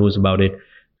 Everyone knows about it.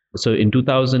 So in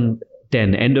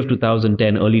 2010, end of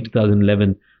 2010, early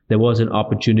 2011, there was an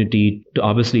opportunity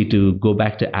to go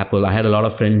back to Apple. I had a lot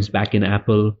of friends back in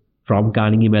Apple from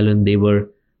Carnegie Mellon. They were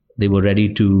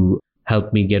ready to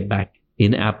help me get back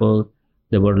in Apple.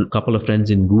 There were a couple of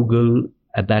friends in Google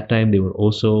at that time. They were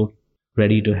also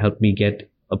ready to help me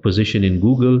get a position in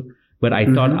Google. But I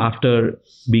thought after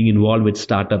being involved with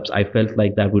startups, I felt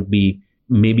like that would be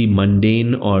maybe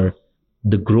mundane, or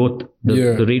the growth,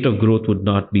 the rate of growth would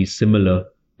not be similar.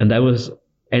 And that was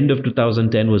end of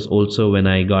 2010 was also when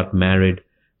I got married.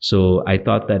 So I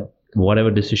thought that whatever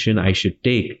decision I should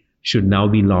take should now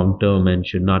be long-term and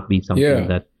should not be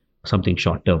something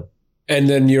short-term. And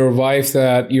then your wife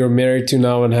that you're married to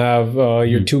now and have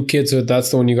your 2 kids with, that's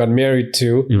the one you got married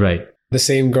to. Right. The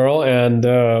same girl.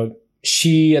 And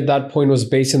she at that point was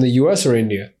based in the US or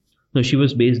India? No, she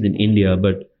was based in India,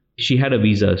 but she had a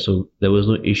visa, so there was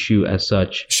no issue as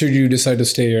such. Should you decide to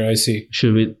stay here? I see.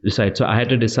 Should we decide? So I had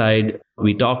to decide.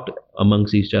 We talked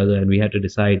amongst each other and we had to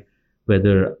decide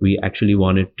whether we actually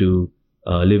wanted to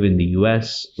live in the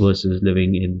US versus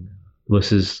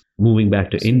moving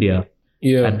back to India.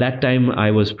 Yeah. At that time,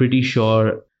 I was pretty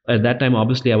sure. At that time,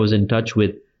 obviously, I was in touch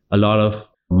with a lot of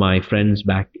my friends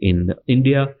back in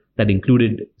India. That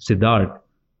included Siddharth.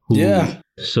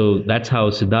 So that's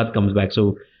how Siddharth comes back.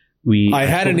 So I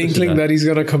had an inkling that he's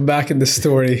going to come back in the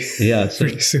story.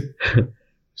 Pretty soon.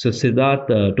 So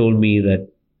Siddharth told me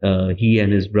that he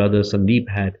and his brother Sandeep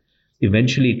had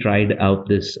eventually tried out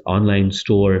this online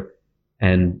store,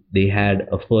 and they had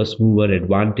a first mover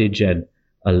advantage, and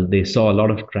they saw a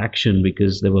lot of traction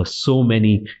because there were so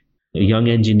many young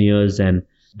engineers and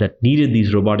that needed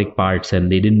these robotic parts,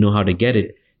 and they didn't know how to get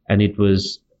it. And it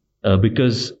was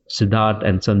because Siddharth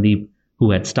and Sandeep, who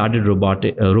had started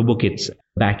Robokits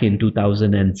back in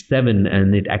 2007,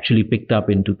 and it actually picked up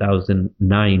in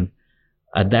 2009.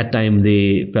 At that time,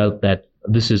 they felt that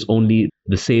this is only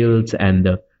the sales and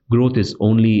the growth is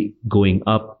only going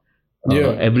up.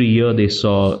 Every year, they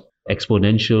saw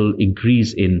exponential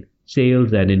increase in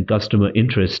sales and in customer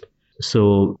interest.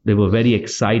 So they were very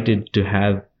excited to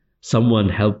have someone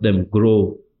help them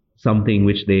grow something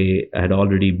which they had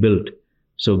already built.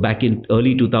 So back in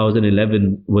early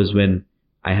 2011 was when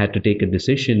I had to take a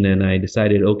decision, and I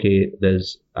decided, okay,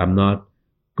 I'm not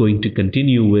going to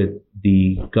continue with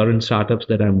the current startups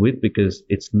that I'm with because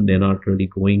they're not really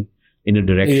going in a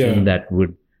direction that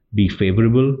would be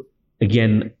favorable.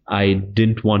 Again, I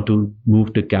didn't want to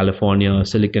move to California or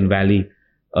Silicon Valley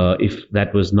if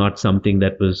that was not something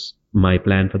that was my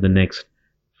plan for the next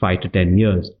 5 to 10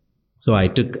 years. So I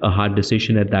took a hard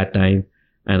decision at that time,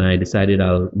 and I decided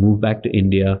I'll move back to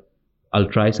India. I'll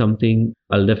try something.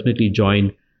 I'll definitely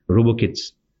join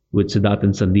Robotics with Siddharth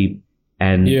and Sandeep,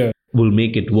 and Yeah. we'll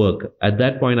make it work. At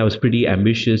that point, I was pretty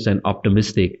ambitious and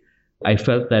optimistic. I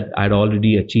felt that I'd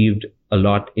already achieved a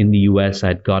lot in the US.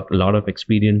 I'd got a lot of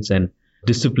experience and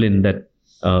discipline that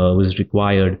was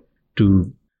required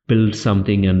to build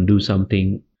something and do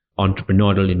something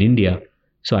entrepreneurial in India.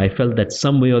 So I felt that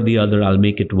some way or the other, I'll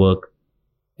make it work.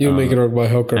 You'll make it work by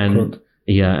hook or and crook.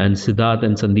 yeah, and Siddharth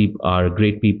and Sandeep are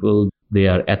great people. They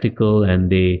are ethical and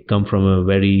they come from a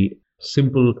very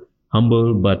simple,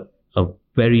 humble, but a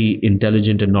very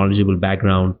intelligent and knowledgeable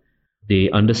background. They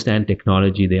understand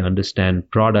technology, they understand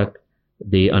product,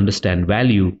 they understand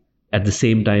value. At the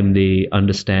same time, they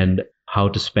understand how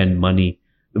to spend money,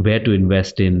 where to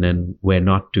invest in and where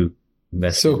not to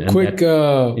invest So in. And quick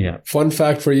fun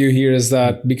fact for you here is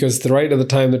that because right at the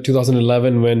time that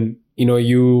 2011 when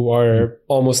you are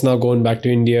almost now going back to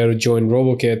India to join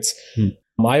RoboKits,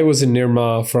 I was in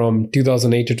Nirma from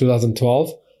 2008 to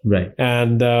 2012. Right.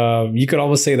 And you could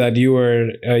almost say that you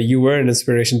were an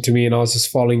inspiration to me, and I was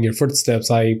just following your footsteps.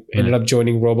 I ended up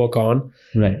joining Robocon,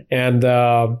 right? And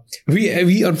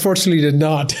we unfortunately did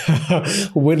not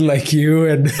win like you,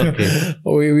 and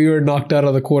we were knocked out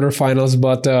of the quarterfinals.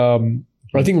 But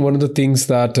I think one of the things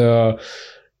that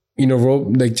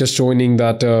like just joining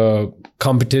that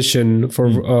competition for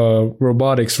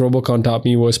robotics, Robocon taught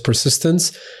me was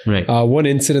persistence. Right. One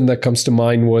incident that comes to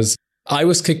mind was I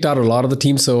was kicked out a lot of the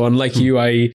team. So unlike you,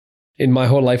 in my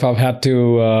whole life, I've had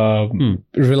to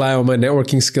rely on my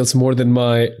networking skills more than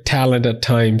my talent at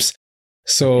times.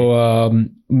 So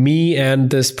me and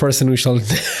this person who shall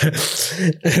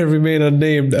remain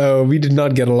unnamed, we did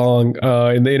not get along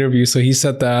in the interview. So he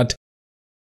said that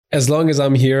as long as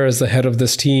I'm here as the head of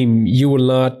this team, you will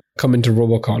not come into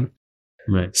Robocon.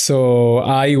 Right. So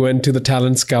I went to the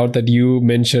talent scout that you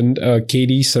mentioned,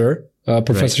 Katie Sir.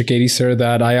 Professor Katie Sir,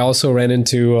 that I also ran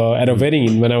into at a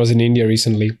wedding when I was in India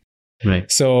recently.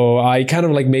 Right. So I kind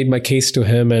of like made my case to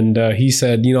him, and he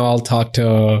said, I'll talk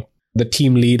to the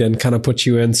team lead and kind of put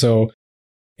you in. So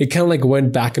it kind of like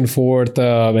went back and forth.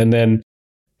 And then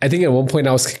I think at one point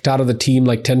I was kicked out of the team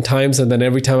like 10 times. And then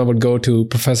every time I would go to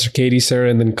Professor Katie Sir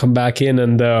and then come back in.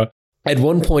 And at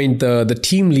one point, the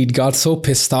team lead got so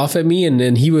pissed off at me. And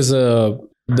then he was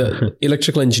the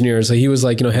electrical engineer. So he was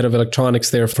like, head of electronics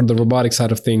there for the robotic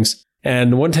side of things.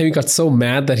 And one time he got so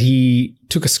mad that he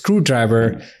took a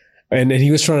screwdriver and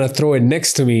he was trying to throw it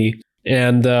next to me.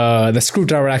 And the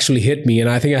screwdriver actually hit me. And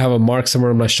I think I have a mark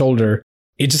somewhere on my shoulder.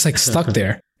 It just like stuck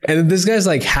there. And this guy's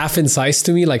like half in size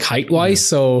to me, like height wise.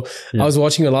 So I was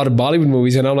watching a lot of Bollywood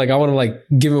movies and I'm like, I want to like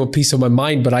give him a piece of my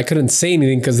mind, but I couldn't say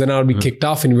anything because then I would be kicked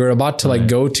off and we were about to like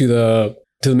go to the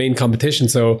main competition.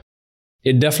 So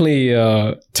it definitely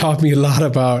taught me a lot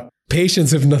about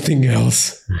patience, if nothing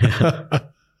else.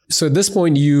 So at this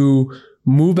point, you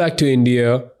move back to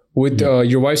India with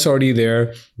your wife's already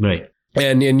there. Right.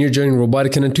 And you're joining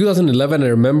robotics. And in 2011, I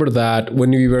remember that when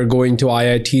we were going to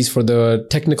IITs for the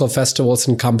technical festivals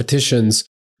and competitions,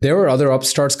 there were other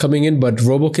upstarts coming in, but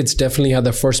RoboKits definitely had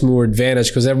the first mover advantage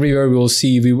because everywhere we will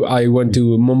see, I went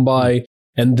to Mumbai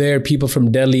and there people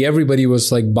from Delhi, everybody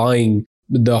was like buying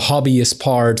the hobbyist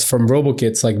parts from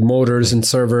RoboKits, like motors and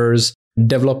servers,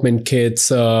 development kits,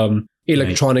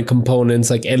 electronic components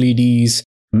like LEDs.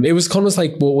 It was almost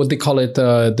like what they call it,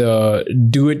 the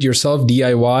do-it-yourself,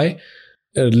 DIY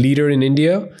leader in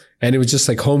India. And it was just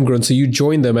like homegrown. So you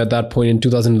joined them at that point in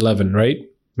 2011, right?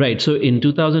 Right. So in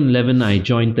 2011, I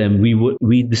joined them.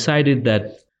 We decided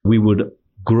that we would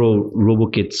grow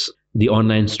RoboKits, the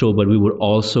online store, but we would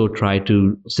also try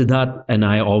to, Siddharth and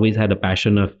I always had a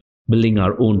passion of building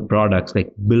our own products,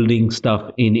 like building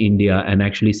stuff in India and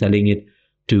actually selling it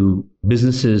to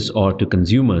businesses or to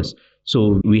consumers.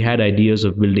 So we had ideas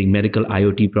of building medical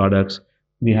IoT products.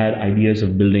 We had ideas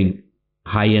of building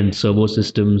high-end servo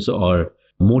systems or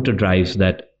motor drives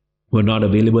that were not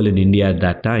available in India at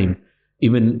that time.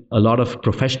 Even a lot of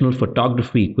professional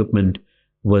photography equipment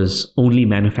was only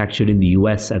manufactured in the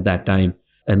US at that time.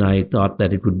 And I thought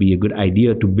that it would be a good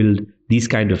idea to build these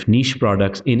kind of niche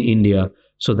products in India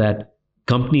so that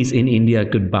companies in India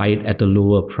could buy it at a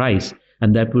lower price.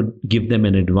 And that would give them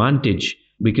an advantage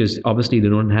because obviously they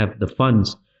don't have the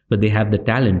funds, but they have the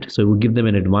talent. So it would give them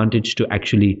an advantage to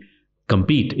actually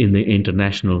compete in the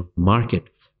international market.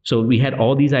 So we had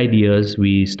all these ideas.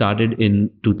 We started in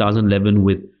 2011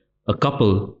 with a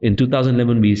couple. In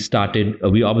 2011,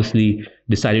 we obviously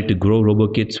decided to grow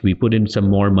RoboKits. We put in some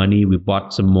more money. We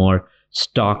bought some more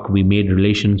stock. We made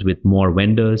relations with more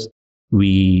vendors.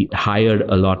 We hired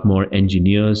a lot more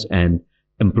engineers and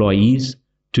employees.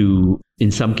 to,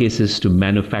 in some cases, to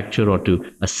manufacture or to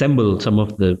assemble some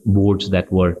of the boards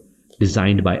that were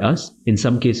designed by us. In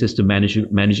some cases, to manage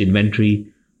inventory,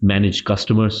 manage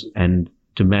customers, and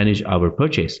to manage our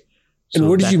purchase. And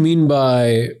what did you mean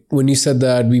by when you said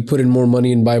that we put in more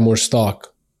money and buy more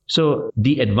stock? So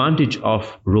the advantage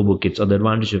of RoboKits, or the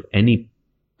advantage of any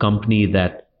company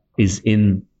that is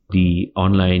in the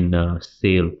online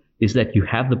sale, is that you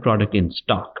have the product in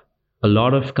stock. A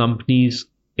lot of companies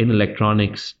in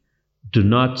electronics do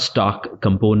not stock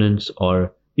components,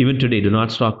 or even today do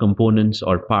not stock components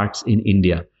or parts in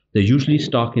India. They usually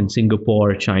stock in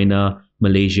Singapore, China,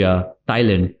 Malaysia,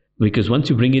 Thailand, because once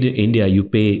you bring it in India, you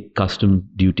pay custom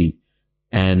duty.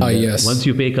 And once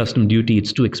you pay custom duty,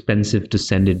 it's too expensive to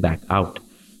send it back out.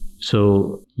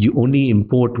 So you only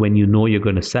import when you know you're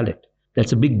going to sell it.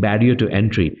 That's a big barrier to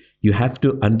entry. You have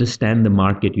to understand the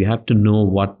market. You have to know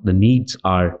what the needs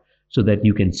are so that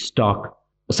you can stock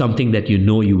something that you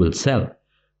know you will sell.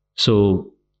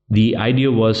 So the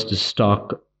idea was to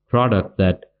stock product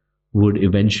that would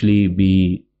eventually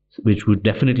be, which would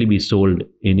definitely be sold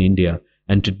in India,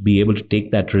 and to be able to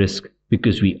take that risk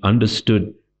because we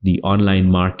understood the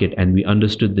online market and we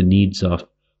understood the needs of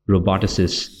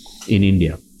roboticists in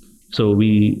India. So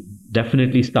we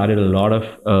definitely started a lot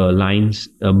of lines,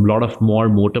 a lot of more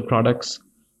motor products,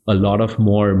 a lot of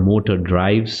more motor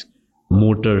drives,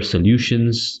 motor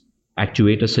solutions,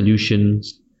 actuator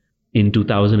solutions in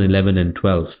 2011 and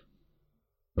 12.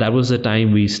 That was the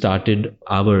time we started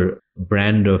our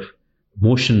brand of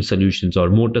motion solutions or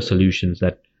motor solutions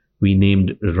that we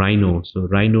named Rhino. So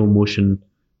Rhino Motion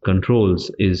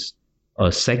Controls is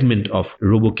a segment of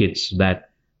RoboKits that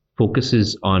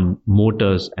focuses on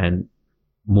motors and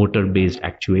motor-based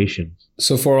actuations.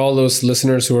 So for all those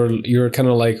listeners you're kind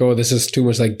of like, oh, this is too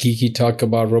much like geeky talk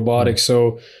about robotics.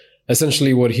 So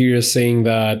essentially what Heer is saying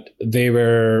that they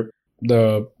were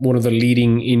one of the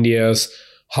leading India's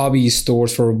hobby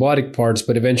stores for robotic parts,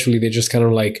 but eventually they just kind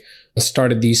of like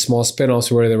started these small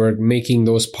spin-offs where they were making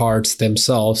those parts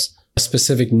themselves,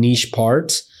 specific niche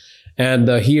parts. And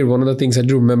Heer, one of the things I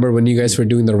do remember when you guys were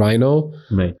doing the Rhino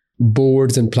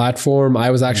boards and platform,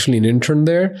 I was actually an intern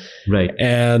there. Right.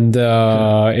 And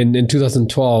in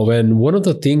 2012, and one of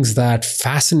the things that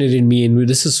fascinated me, and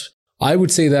this is, I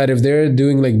would say that if they're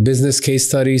doing like business case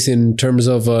studies in terms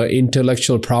of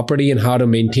intellectual property and how to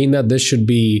maintain that, this should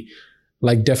be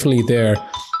like definitely there.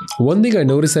 One thing I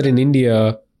noticed that in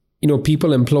India,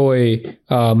 people employ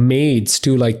maids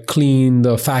to like clean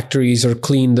the factories or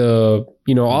clean the,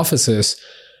 offices.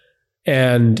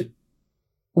 And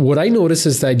what I noticed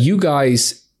is that you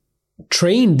guys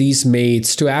train these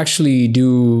maids to actually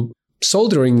do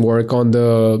soldering work on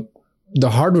the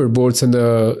hardware boards and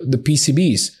the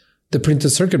PCBs, the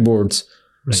printed circuit boards.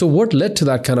 Right. So what led to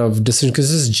that kind of decision? Because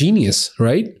this is genius,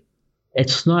 right?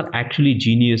 It's not actually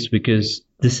genius because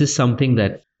this is something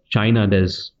that China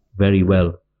does very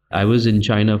well. I was in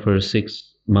China for 6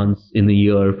 months in the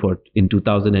year in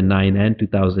 2009 and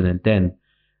 2010.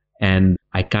 And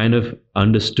I kind of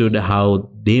understood how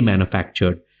they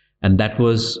manufactured. And that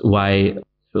was why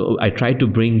I tried to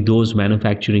bring those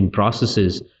manufacturing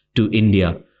processes to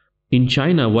India. In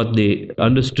China, what they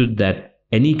understood that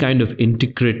any kind of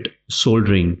intricate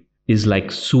soldering is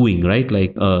like sewing, right?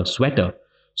 Like a sweater.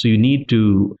 So you need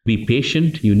to be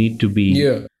patient. You need to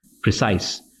be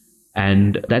precise.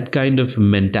 And that kind of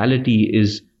mentality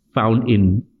is found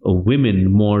in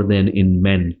women more than in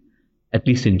men, at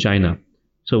least in China.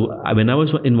 So when I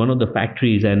was in one of the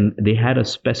factories and they had a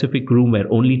specific room where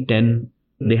only 10,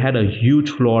 they had a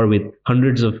huge floor with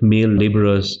hundreds of male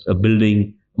laborers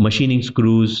building, machining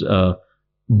screws,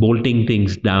 bolting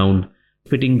things down,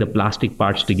 fitting the plastic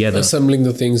parts together. Assembling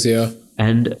the things,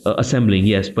 And assembling,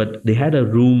 yes. But they had a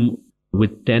room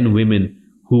with 10 women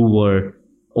who were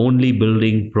only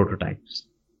building prototypes.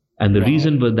 And the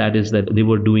reason for that is that they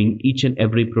were doing each and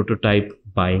every prototype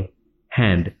by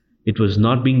hand. It was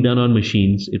not being done on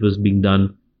machines. It was being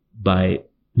done by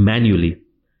manually.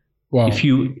 Wow. If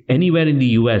you, anywhere in the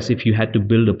US, if you had to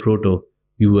build a proto,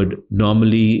 you would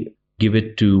normally give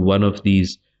it to one of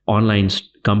these online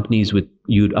companies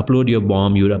you'd upload your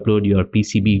BOM, you'd upload your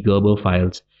PCB Gerber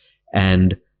files,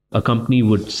 and a company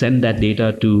would send that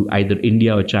data to either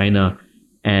India or China,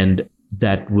 and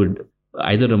that would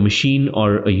either a machine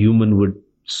or a human would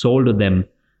solder them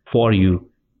for you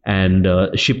and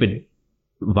ship it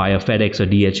via FedEx or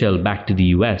DHL back to the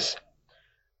US.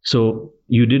 So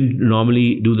you didn't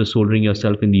normally do the soldering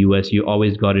yourself in the US. You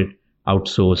always got it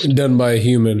outsourced. Done by a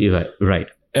human. Right.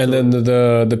 And then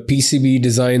the PCB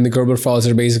design, the Gerber files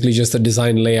are basically just the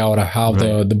design layout of how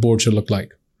the board should look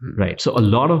like. Right. So a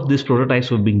lot of these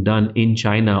prototypes were being done in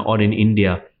China or in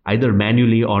India either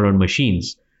manually or on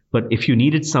machines. But if you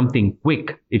needed something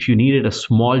quick, if you needed a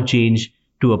small change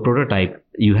to a prototype,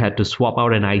 you had to swap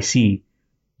out an IC.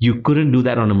 You couldn't do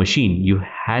that on a machine. You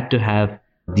had to have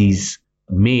these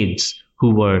maids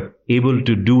who were able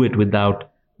to do it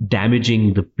without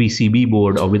damaging the PCB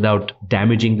board or without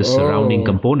damaging the surrounding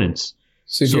components.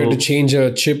 So if you had to change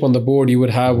a chip on the board, you would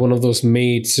have one of those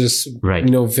maids just, Right.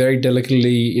 Very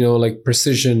delicately, like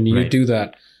precision. You Right. do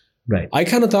that. Right. I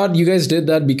kind of thought you guys did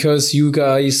that because you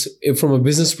guys, from a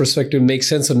business perspective, makes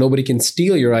sense that nobody can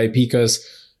steal your IP because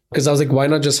I was like, why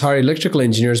not just hire electrical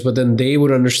engineers? But then they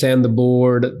would understand the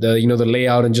board, the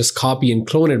layout and just copy and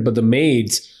clone it. But the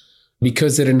maids,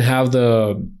 because they didn't have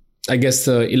the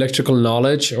electrical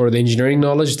knowledge or the engineering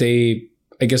knowledge, they,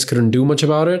 I guess, couldn't do much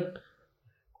about it.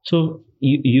 So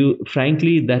you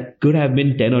frankly, that could have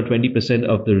been 10 or 20%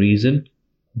 of the reason,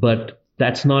 but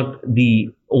that's not the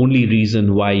only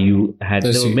reason why you had.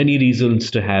 There were many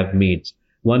reasons to have maids.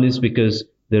 One is because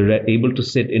they're able to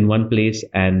sit in one place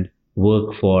and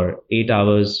work for 8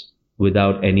 hours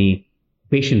without any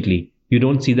patiently. You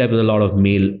don't see that with a lot of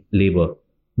male labor.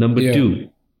 Number two,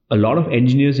 a lot of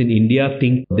engineers in India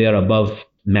think they are above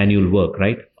manual work,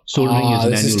 right? Soldering is manual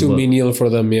this is too work. menial for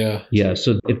them, yeah. Yeah,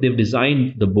 so if they've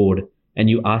designed the board and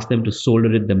you ask them to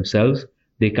solder it themselves,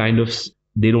 they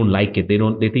don't like it.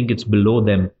 They think it's below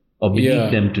them or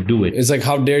beneath them to do it. It's like,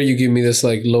 how dare you give me this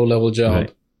like low level job?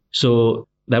 Right. So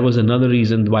that was another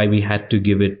reason why we had to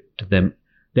give it to them.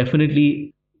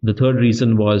 Definitely, the third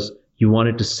reason was you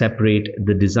wanted to separate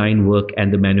the design work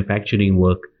and the manufacturing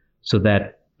work so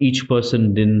that each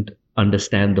person didn't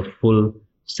understand the full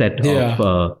set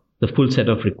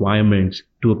of requirements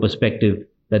to a perspective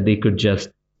that they could just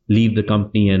leave the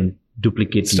company and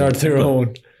duplicate. Start their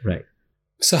own. Right.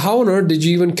 So how on earth did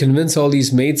you even convince all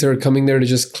these mates that are coming there to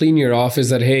just clean your office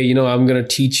that, hey, I'm going to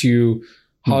teach you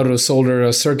how to solder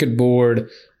a circuit board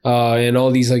and all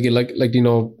these like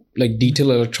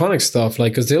detailed electronic stuff?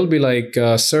 Like, because they'll be like,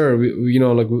 sir, we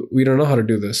don't know how to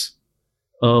do this.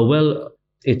 Well,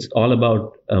 it's all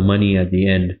about money at the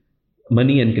end.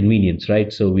 Money and convenience,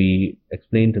 right? So we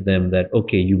explained to them that,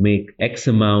 okay, you make X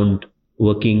amount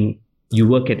you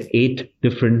work at 8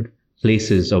 different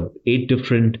places or 8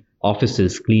 different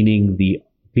offices cleaning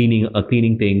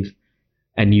things,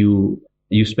 and you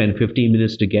spend 15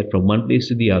 minutes to get from one place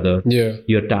to the other. Yeah.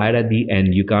 You're tired at the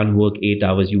end. You can't work 8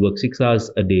 hours. You work 6 hours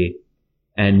a day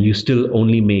and you still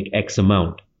only make X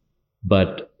amount.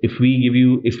 But if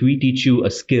we teach you a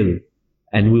skill,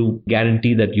 and we'll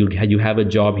guarantee that you have a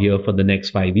job here for the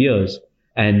next 5 years,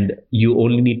 and you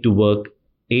only need to work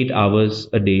 8 hours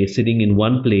a day sitting in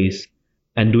one place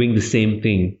and doing the same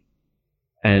thing,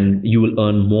 and you will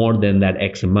earn more than that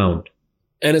X amount.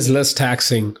 And it's less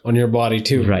taxing on your body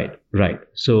too. Right.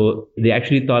 So they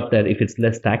actually thought that if it's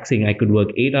less taxing, I could work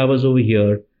 8 hours over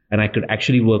here and I could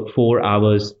actually work 4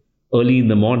 hours early in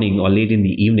the morning or late in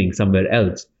the evening somewhere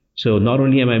else. So not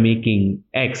only am I making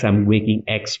X, I'm making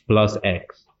X plus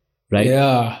X, right?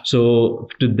 Yeah. So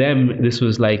to them, this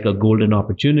was like a golden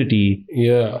opportunity.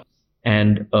 Yeah.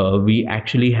 And we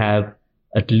actually have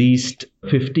at least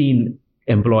 15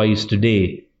 employees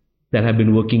today that have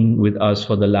been working with us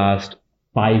for the last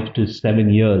 5 to 7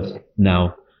 years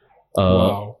now,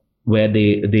 wow. where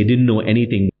they didn't know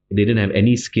anything. They didn't have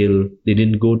any skill. They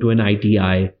didn't go to an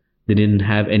ITI. They didn't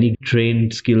have any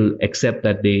trained skill except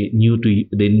that they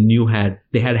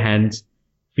had hands,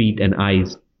 feet, and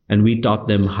eyes. And we taught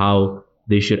them how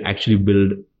they should actually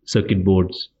build circuit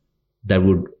boards that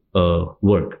would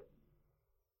work.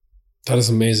 That is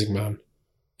amazing, man.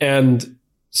 And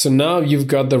so now you've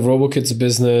got the RoboKids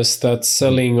business that's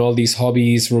selling all these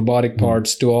hobbies, robotic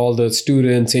parts to all the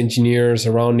students, engineers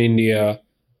around India.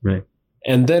 Right.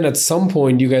 And then at some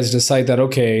point, you guys decide that,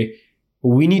 okay,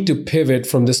 we need to pivot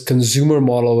from this consumer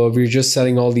model where we're just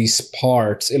selling all these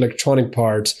parts, electronic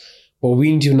parts, but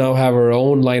we need to now have our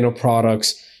own line of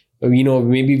products.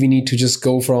 Maybe we need to just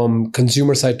go from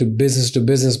consumer side to business,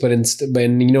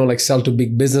 but sell to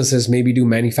big businesses, maybe do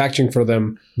manufacturing for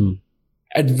them.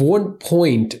 At what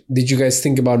point did you guys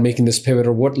think about making this pivot,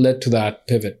 or what led to that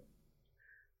pivot?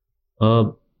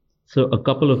 So a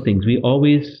couple of things.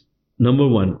 Number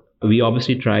one, we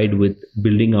obviously tried with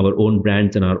building our own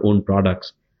brands and our own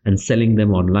products and selling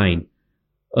them online.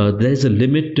 There's a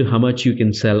limit to how much you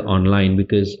can sell online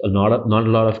because not a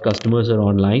lot of customers are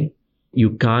online.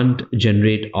 You can't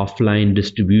generate offline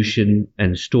distribution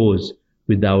and stores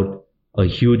without a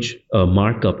huge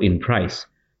markup in price.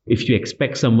 If you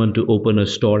expect someone to open a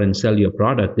store and sell your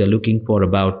product, they're looking for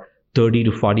about 30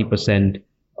 to 40%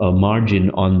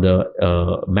 margin on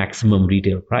the maximum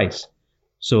retail price.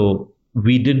 So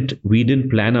we didn't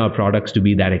plan our products to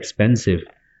be that expensive.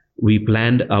 we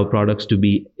planned our products to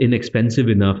be inexpensive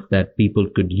enough that people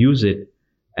could use it,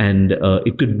 and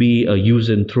it could be a use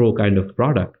and throw kind of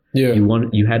product. Yeah.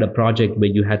 You had a project where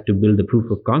you had to build a proof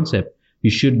of concept.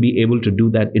 You should be able to do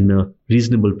that in a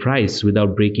reasonable price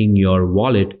without breaking your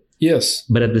wallet. Yes.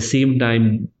 But at the same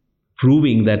time,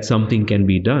 proving that something can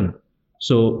be done.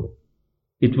 So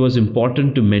it was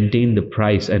important to maintain the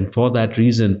price. And for that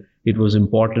reason, it was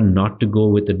important not to go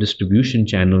with a distribution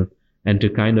channel and to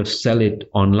kind of sell it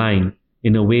online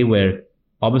in a way where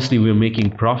obviously we're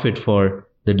making profit for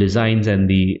the designs and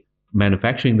the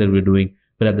manufacturing that we're doing,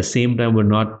 but at the same time, we're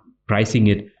not pricing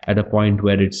it at a point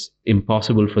where it's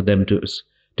impossible for them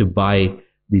to buy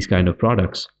these kind of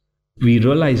products. We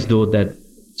realized though that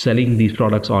selling these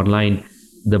products online,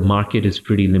 the market is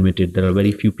pretty limited. There are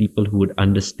very few people who would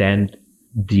understand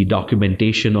the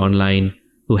documentation online,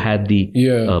 who had the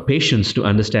patience to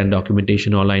understand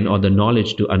documentation online, or the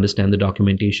knowledge to understand the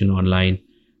documentation online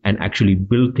and actually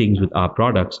build things with our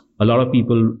products. A lot of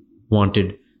people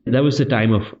wanted, that was the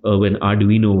time of when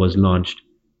Arduino was launched,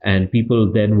 and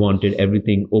people then wanted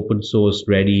everything open source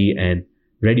ready and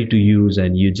ready to use,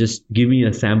 and you just give me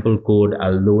a sample code,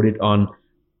 I'll load it on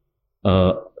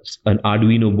an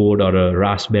Arduino board or a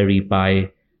Raspberry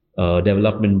Pi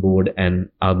development board, and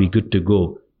I'll be good to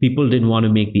go. People didn't want to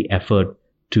make the effort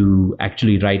to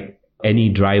actually write any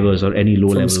drivers or any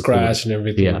low-level from scratch code. And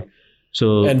everything. Yeah.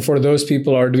 So, and for those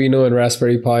people, Arduino and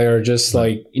Raspberry Pi are just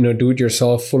like,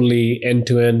 do-it-yourself, fully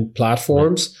end-to-end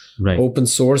platforms, right. Open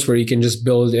source, where you can just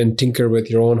build and tinker with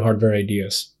your own hardware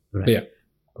ideas. Right. Yeah.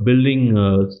 Building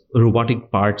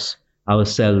robotic parts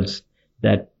ourselves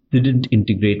that didn't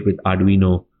integrate with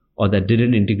Arduino or that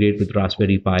didn't integrate with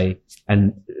Raspberry Pi,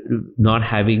 and not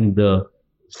having the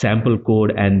sample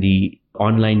code and the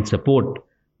online support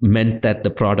meant that the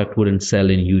product wouldn't sell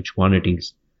in huge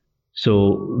quantities.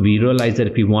 So we realized that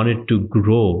if we wanted to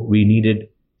grow, we needed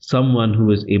someone who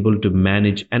was able to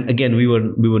manage. And again, we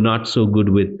were not so good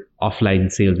with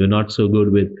offline sales. We're not so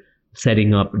good with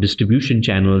setting up distribution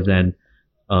channels and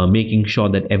making sure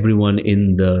that everyone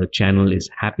in the channel is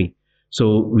happy.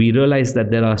 So we realized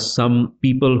that there are some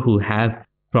people who have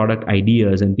product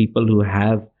ideas and people who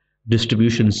have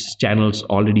distribution channels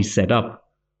already set up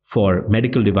for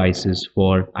medical devices,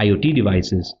 for IoT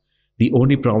devices. The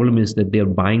only problem is that they're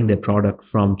buying their product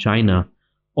from China,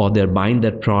 or they're buying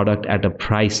that product at a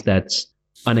price that's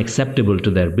unacceptable to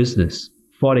their business.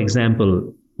 For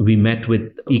example, we met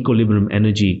with Equilibrium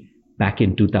Energy back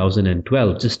in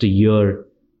 2012, just a year,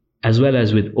 as well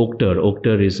as with Octer.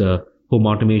 Octer is a home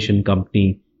automation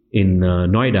company in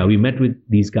Noida. We met with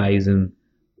these guys and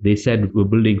they said, we're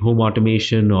building home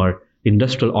automation or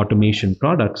industrial automation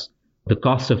products. The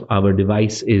cost of our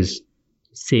device is,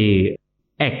 say,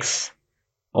 X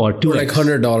or 2X. Like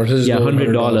 $100. Yeah,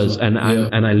 $100.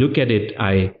 And I look at it,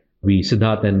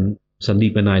 Siddharth and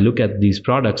Sandeep and I look at these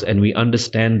products and we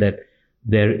understand that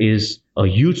there is a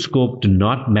huge scope to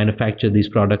not manufacture these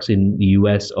products in the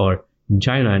US or in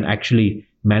China and actually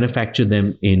manufacture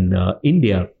them in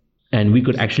India. And we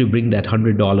could actually bring that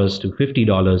 $100 to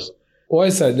 $50. Why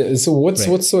is that? So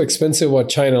what's so expensive about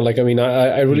China? Like, I mean,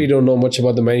 I really don't know much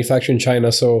about the manufacturing in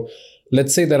China. So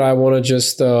let's say that I want to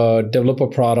just develop a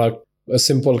product, a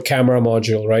simple camera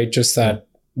module, right? Just that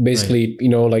basically,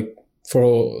 like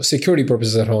for security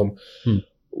purposes at home.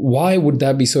 Why would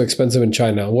that be so expensive in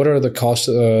China? What are the costs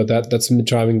that's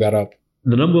driving that up?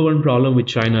 The number one problem with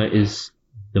China is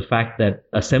the fact that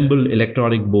assembled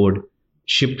electronic board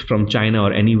shipped from China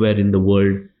or anywhere in the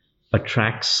world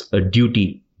attracts a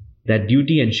duty. That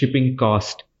duty and shipping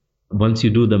cost, once you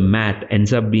do the math,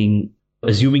 ends up being,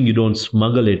 assuming you don't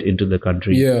smuggle it into the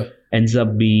country, ends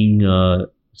up being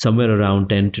somewhere around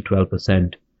 10 to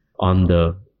 12% on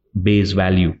the base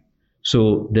value.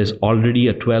 So there's already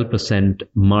a 12%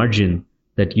 margin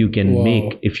that you can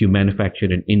make if you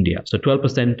manufacture in India. So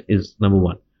 12% is number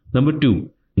one. Number two,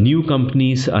 new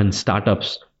companies and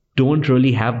startups don't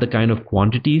really have the kind of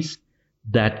quantities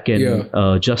that can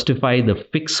justify the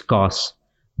fixed costs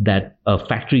that a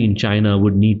factory in China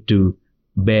would need to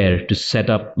bear to set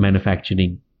up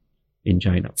manufacturing in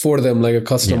China. For them, like a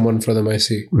custom one for them, I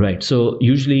see. Right. So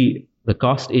usually the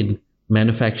cost in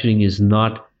manufacturing is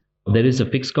not, there is a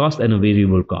fixed cost and a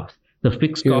variable cost. The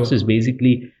fixed cost is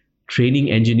basically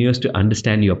training engineers to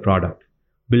understand your product,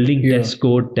 building test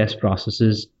code, test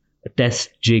processes, test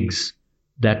jigs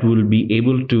that will be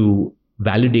able to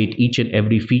validate each and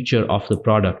every feature of the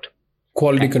product.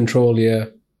 Quality control,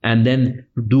 and then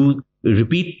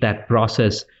repeat that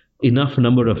process enough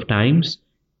number of times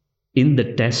in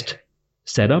the test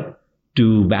setup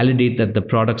to validate that the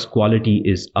product's quality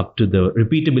is up to the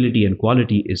repeatability and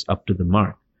quality is up to the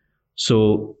mark.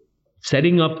 So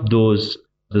setting up those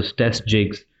test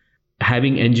jigs,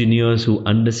 having engineers who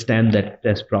understand that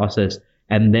test process,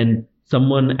 and then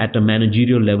someone at a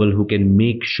managerial level who can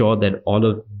make sure that all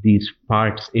of these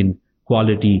parts in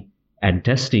quality and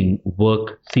testing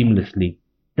work seamlessly.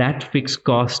 That fixed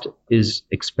cost is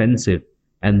expensive,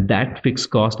 and that fixed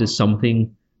cost is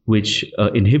something which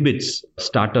inhibits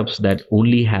startups that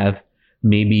only have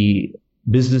maybe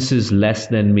businesses less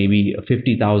than maybe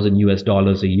 50,000 US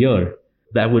dollars a year.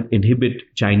 That would inhibit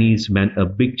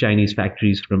big Chinese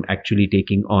factories from actually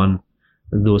taking on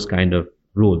those kind of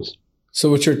roles. So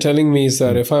what you're telling me is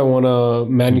that if I want to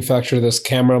manufacture this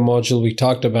camera module we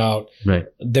talked about, right,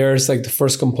 there's like the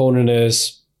first component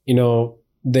is,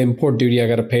 the import duty I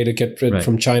got to pay to get it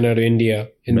from China to India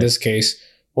in this case,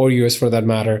 or US for that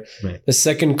matter. Right. The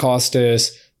second cost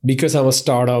is, because I'm a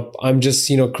startup, I'm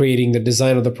just, creating the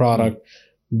design of the product.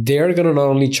 They're going to not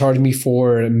only charge me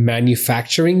for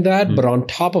manufacturing that, but on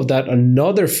top of that,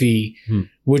 another fee,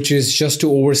 which is just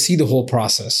to oversee the whole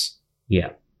process. Yeah.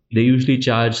 They usually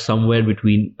charge somewhere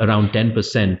between around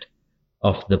 10%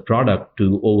 of the product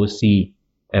to oversee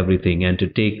everything and to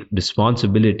take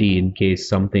responsibility in case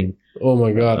something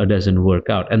doesn't work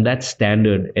out. And that's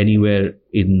standard anywhere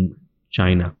in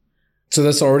China. So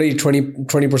that's already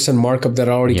 20% markup that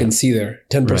I already can see there.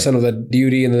 10% of that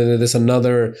duty, and then there's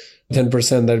another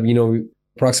 10% that,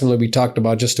 approximately we talked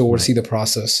about just to oversee the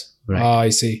process. Right. I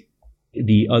see.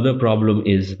 The other problem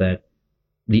is that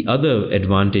the other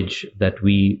advantage that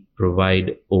we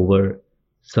provide over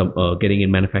some getting it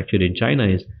manufactured in China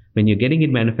is when you're getting it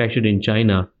manufactured in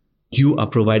China, you are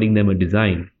providing them a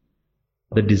design.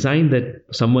 The design that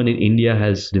someone in India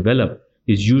has developed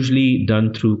is usually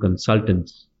done through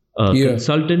consultants.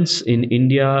 Consultants in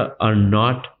India are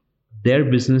not, their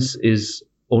business is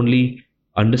only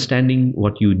understanding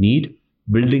what you need,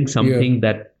 building something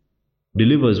that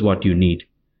delivers what you need.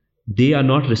 They are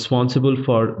not responsible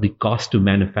for the cost to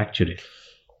manufacture it.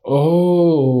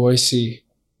 Oh, I see.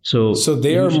 So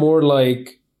they are more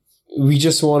like, we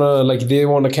just want to, they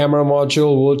want a camera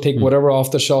module. We'll take whatever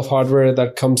off-the-shelf hardware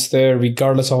that comes there,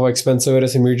 regardless of how expensive it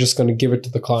is, and we're just going to give it to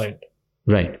the client.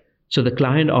 Right. So the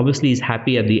client obviously is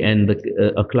happy at the end.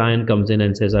 A client comes in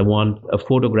and says, I want a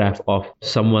photograph of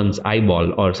someone's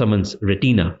eyeball or someone's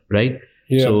retina, right?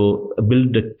 Yeah. So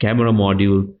build the camera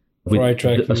module with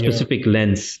a specific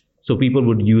lens. So people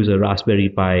would use a Raspberry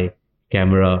Pi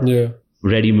camera,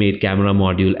 ready-made camera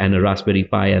module and a Raspberry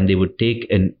Pi, and they would take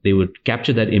and they would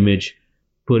capture that image,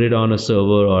 put it on a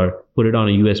server or put it on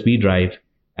a USB drive,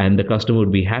 and the customer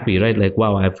would be happy, right? Like,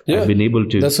 wow, I've been able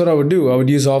to. That's what I would do. I would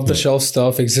use off-the-shelf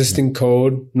stuff, existing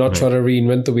code, not try to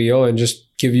reinvent the wheel, and just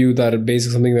give you that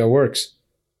basic something that works.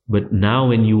 But now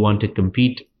when you want to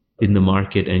compete in the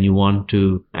market and you want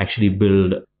to actually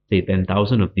build, say,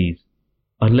 10,000 of these,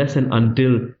 unless and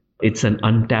until it's an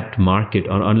untapped market,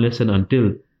 or unless and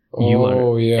until you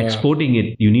are exporting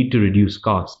it, you need to reduce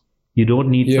costs. You don't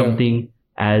need something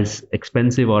as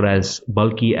expensive or as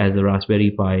bulky as a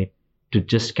Raspberry Pi to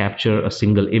just capture a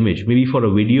single image. Maybe for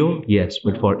a video, yes,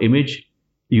 but for image,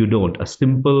 you don't. A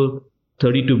simple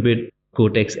 32-bit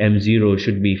Cortex M0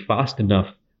 should be fast enough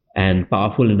and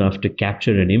powerful enough to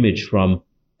capture an image from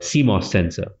CMOS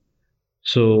sensor.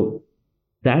 So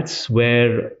that's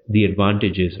where the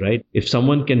advantage is, right? If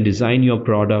someone can design your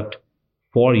product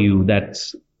for you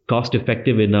that's cost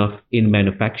effective enough in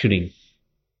manufacturing,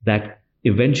 that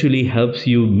eventually helps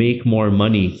you make more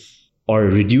money or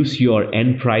reduce your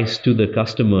end price to the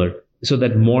customer so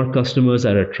that more customers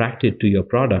are attracted to your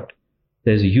product,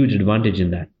 there's a huge advantage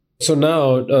in that. So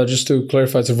now, just to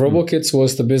clarify, so RoboKits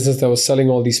was the business that was selling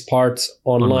all these parts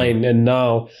online. And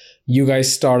now you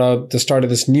guys started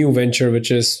this new venture, which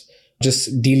is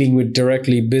just dealing with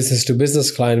directly business to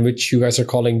business client, which you guys are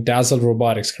calling Dazzle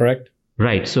Robotics, correct?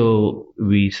 Right. So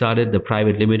we started the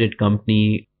private limited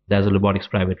company, Dazzle Robotics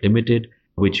Private Limited,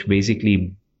 which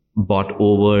basically bought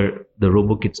over the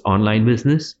RoboKits online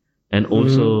business. And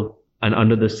also, and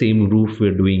under the same roof,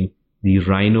 we're doing the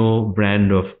Rhino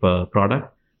brand of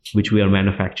product, which we are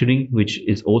manufacturing, which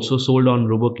is also sold on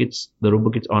RoboKits, the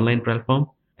RoboKits online platform.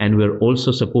 And we're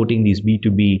also supporting these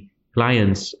B2B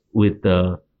clients with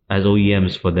as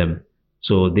OEMs for them.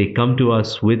 So they come to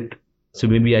us so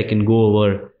maybe I can go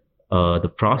over the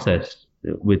process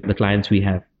with the clients we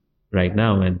have right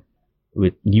now and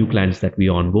with new clients that we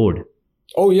onboard.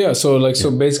 Oh yeah. So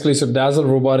basically, Dazzle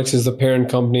Robotics is the parent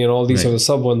company and all these are the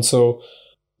sub ones. So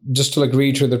just to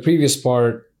reiterate the previous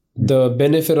part, the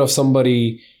benefit of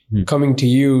somebody coming to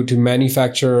you to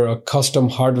manufacture a custom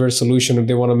hardware solution if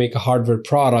they want to make a hardware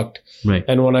product. Right.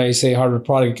 And when I say hardware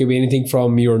product, it could be anything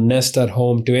from your Nest at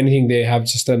home to anything they have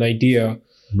just an idea.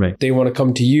 Right. they want to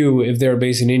come to you if they're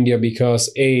based in India because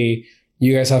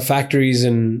you guys have factories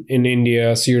in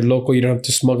India, so you're local. You don't have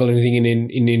to smuggle anything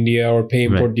in India or pay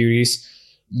import duties.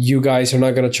 You guys are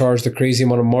not going to charge the crazy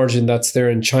amount of margin that's there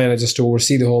in China just to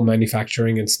oversee the whole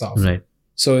manufacturing and stuff. Right.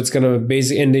 So it's going to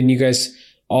basically, and then you guys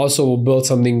also will build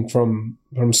something from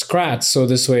scratch. So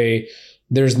this way,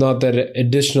 there's not that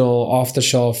additional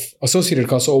off-the-shelf associated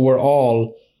cost.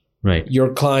 Overall, right,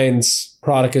 your client's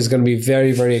product is going to be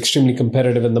very, very extremely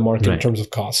competitive in the market in terms of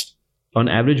cost. On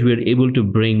average, we're able to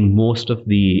bring most of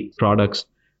the products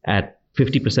at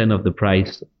 50% of the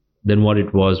price than what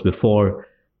it was before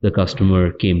the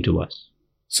customer came to us.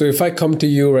 So if I come to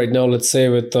you right now, let's say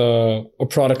with a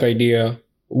product idea,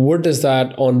 what does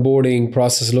that onboarding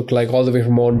process look like, all the way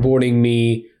from onboarding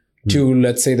me to,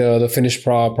 let's say, the finished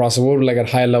process? What would, like, at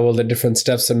high level, the different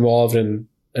steps involved, and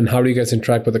how do you guys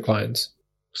interact with the clients?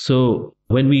 So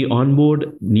when we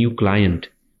onboard new client,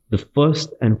 the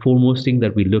first and foremost thing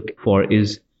that we look for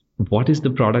is, what is the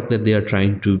product that they are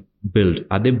trying to build?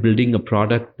 Are they building a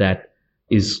product that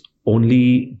is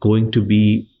only going to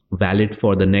be valid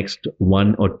for the next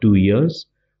 1 or 2 years?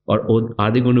 Or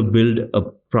are they going to build a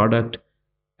product,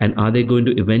 and are they going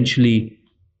to eventually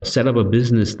set up a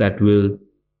business that will,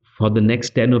 for the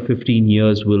next 10 or 15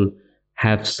 years, will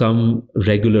have some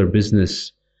regular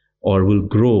business or will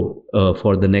grow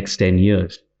for the next 10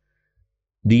 years?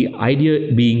 The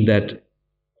idea being that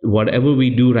whatever we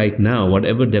do right now,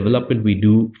 whatever development we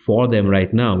do for them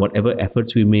right now, whatever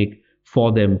efforts we make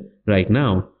for them right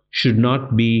now, should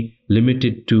not be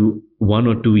limited to 1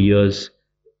 or 2 years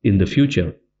in the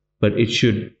future, but it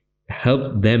should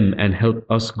help them and help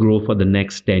us grow for the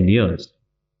next 10 years.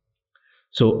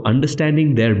 So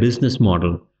understanding their business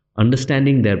model,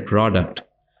 understanding their product,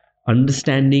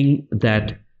 understanding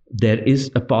that there is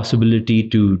a possibility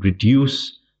to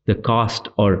reduce the cost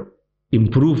or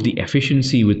improve the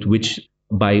efficiency with which,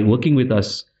 by working with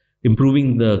us,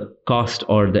 improving the cost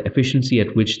or the efficiency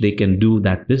at which they can do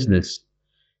that business,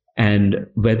 and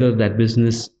whether that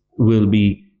business will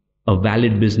be a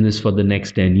valid business for the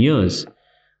next 10 years.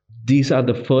 These are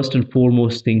the first and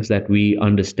foremost things that we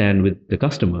understand with the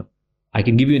customer. I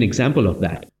can give you an example of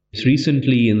that.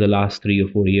 Recently, in the last 3 or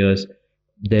 4 years,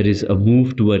 there is a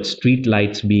move towards street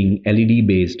lights being LED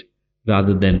based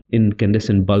rather than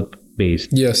incandescent bulb based.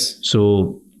 Yes.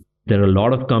 So there are a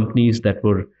lot of companies that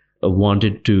were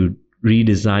wanted to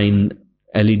redesign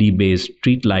LED based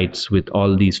street lights with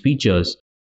all these features,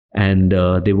 and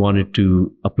they wanted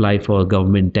to apply for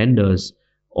government tenders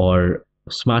or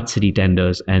smart city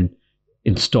tenders and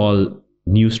install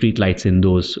new streetlights in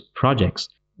those projects.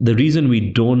 The reason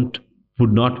we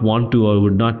would not want to or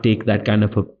would not take that kind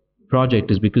of a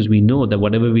project is because we know that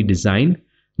whatever we design,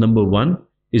 number one,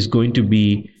 is going to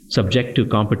be subject to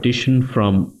competition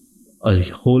from a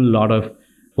whole lot of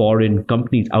foreign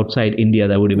companies outside India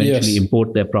that would eventually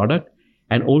import their product.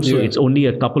 And also, it's only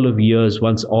a couple of years,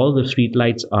 once all the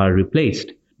streetlights are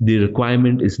replaced, the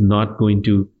requirement is not going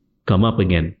to come up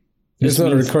again. It's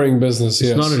not a recurring business.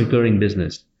 It's not a recurring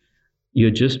business.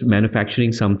 You're just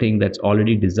manufacturing something that's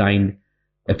already designed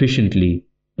efficiently.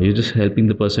 You're just helping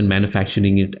the person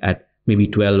manufacturing it at maybe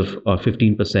 12 or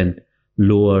 15%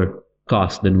 lower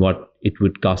cost than what it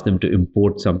would cost them to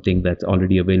import something that's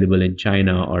already available in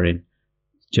China or in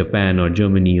Japan or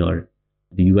Germany or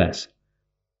the US.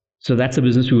 So that's a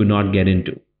business we would not get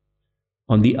into.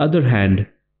 On the other hand,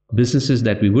 businesses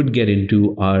that we would get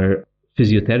into are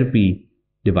physiotherapy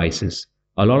devices.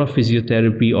 A lot of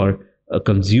physiotherapy or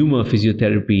consumer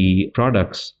physiotherapy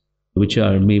products, which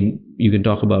are, maybe you can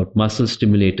talk about muscle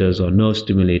stimulators or nerve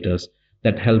stimulators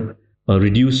that help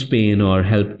reduce pain or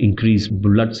help increase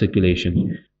blood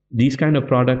circulation. These kind of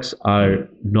products are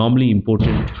normally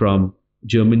imported from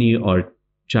Germany or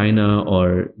China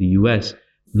or the US.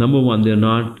 Number one, they're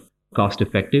not cost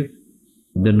effective.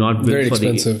 They're not very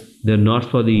expensive. They're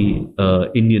not for the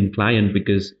Indian client,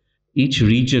 because each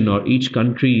region or each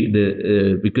country,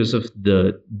 because of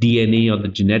the DNA or the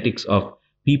genetics of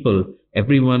people,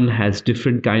 everyone has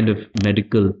different kind of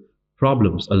medical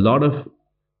problems. A lot of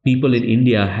people in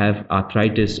India have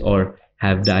arthritis or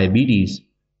have diabetes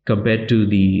compared to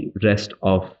the rest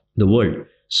of the world.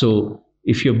 So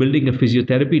if you're building a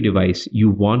physiotherapy device, you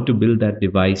want to build that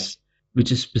device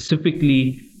which is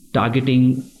specifically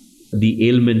targeting the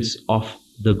ailments of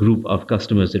the group of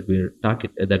customers that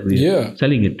we're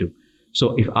selling it to.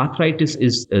 So if arthritis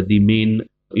is the main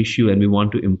issue and we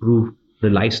want to improve the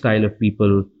lifestyle of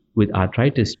people with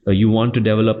arthritis, you want to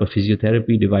develop a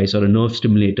physiotherapy device or a nerve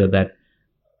stimulator that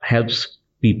helps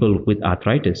people with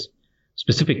arthritis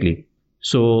specifically.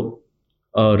 So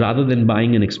rather than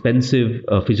buying an expensive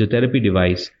physiotherapy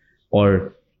device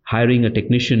or hiring a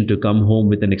technician to come home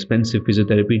with an expensive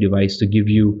physiotherapy device to give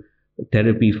you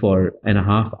therapy for an a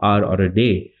half hour or a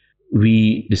day.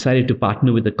 We decided to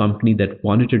partner with a company that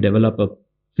wanted to develop a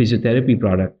physiotherapy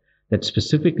product that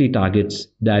specifically targets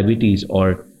diabetes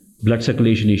or blood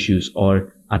circulation issues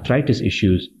or arthritis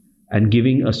issues, and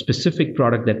giving a specific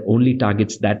product that only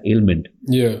targets that ailment.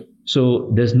 Yeah.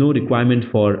 So there's no requirement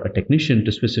for a technician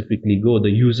to specifically go. The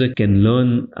user can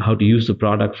learn how to use the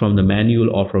product from the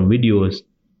manual or from videos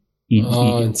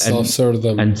And self-serve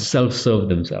them. and self-serve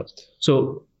themselves.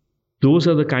 So those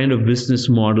are the kind of business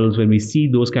models. When we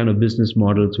see those kind of business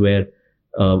models where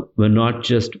we're not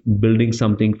just building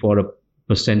something for a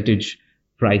percentage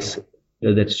price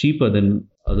that's cheaper than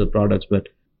other products, but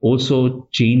also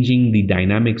changing the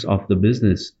dynamics of the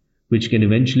business, which can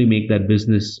eventually make that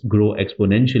business grow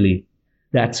exponentially.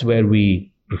 That's where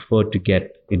we prefer to get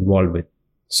involved with.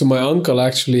 So my uncle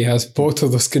actually has both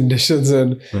of those conditions,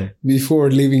 and Right. before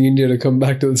leaving India to come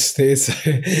back to the States,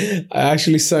 I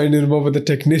actually signed him up with a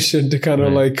technician to kind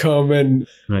of Right. like come and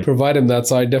Right. provide him that.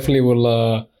 So I definitely will,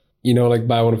 like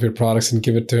buy one of your products and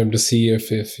give it to him to see if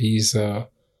he's,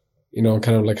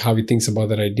 kind of like how he thinks about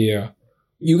that idea.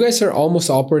 You guys are almost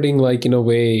operating like in a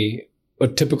way a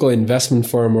typical investment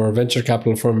firm or a venture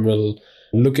capital firm will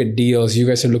look at deals. You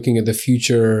guys are looking at the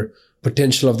future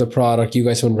potential of the product. You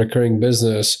guys want recurring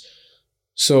business.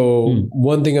 So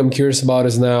one thing I'm curious about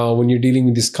is now when you're dealing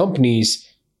with these companies,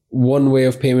 one way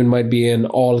of payment might be an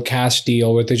all cash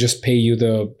deal where they just pay you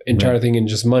the entire thing in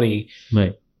just money.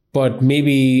 Right. But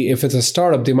maybe if it's a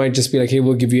startup, they might just be like, hey,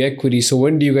 we'll give you equity. So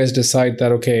when do you guys decide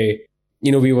that, okay,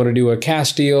 we want to do a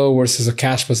cash deal versus a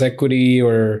cash plus equity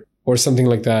or something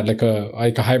like that, like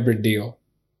a hybrid deal?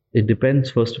 It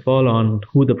depends, first of all, on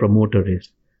who the promoter is.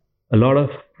 A lot of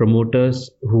promoters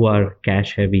who are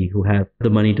cash heavy, who have the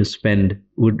money to spend,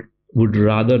 would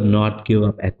rather not give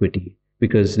up equity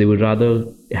because they would rather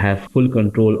have full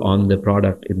control on the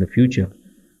product in the future.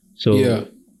 So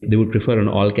they would prefer an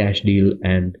all cash deal.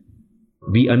 And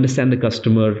we understand the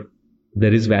customer,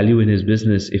 there is value in his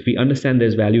business. If we understand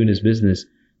there's value in his business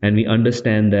and we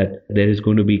understand that there is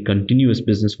going to be continuous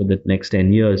business for the next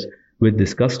 10 years with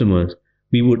these customers,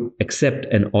 we would accept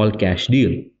an all cash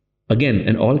deal. Again,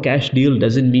 an all cash deal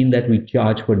doesn't mean that we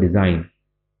charge for design.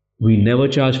 We never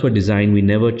charge for design. We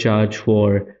never charge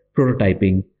for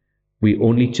prototyping. We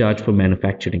only charge for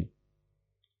manufacturing.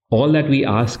 All that we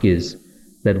ask is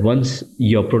that once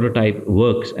your prototype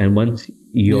works and once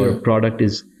your product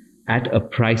is at a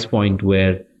price point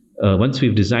where, once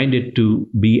we've designed it to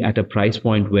be at a price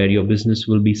point where your business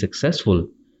will be successful,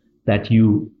 that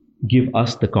you give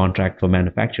us the contract for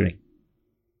manufacturing.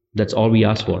 That's all we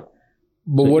ask for.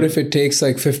 But what if it takes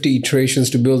like 50 iterations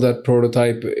to build that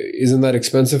prototype? Isn't that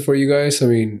expensive for you guys? I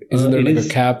mean, isn't there like a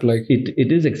cap? Like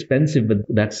it is expensive, but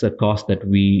that's a cost that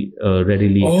we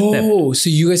readily accept. Oh,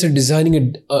 so you guys are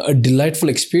designing a delightful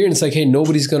experience. Like, hey,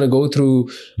 nobody's going to go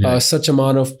through such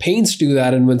amount of pains to do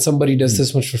that. And when somebody does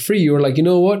this much for free, you're like, you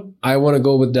know what? I want to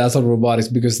go with Dazzle Robotics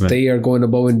because they are going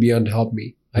above and beyond to help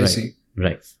me. I see.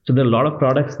 Right. So there are a lot of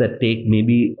products that take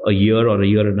maybe a year or a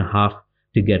year and a half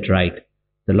to get right.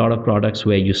 There are a lot of products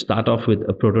where you start off with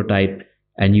a prototype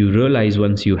and you realize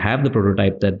once you have the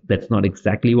prototype that that's not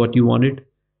exactly what you wanted.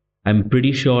 I'm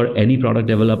pretty sure any product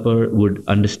developer would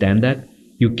understand that.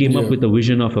 You came up with a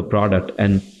vision of a product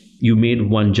and you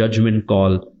made one judgment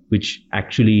call, which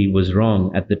actually was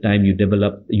wrong at the time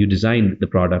you designed the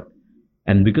product.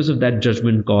 And because of that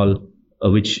judgment call,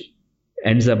 which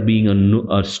ends up being a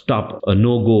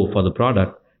no-go for the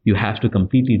product, you have to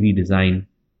completely redesign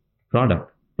product.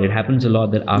 It happens a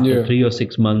lot that after 3 or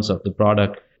 6 months of the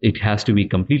product, it has to be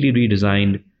completely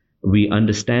redesigned. We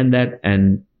understand that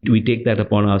and we take that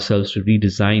upon ourselves to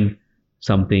redesign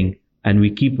something, and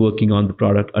we keep working on the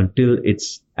product until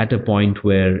it's at a point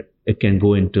where it can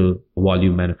go into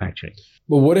volume manufacturing.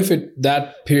 But what if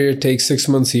that period takes 6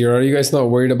 months here? Are you guys not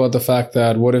worried about the fact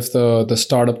that what if the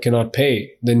startup cannot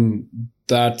pay? Then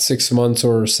that 6 months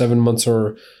or 7 months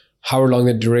or however long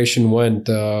the duration went,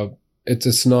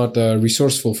 it's not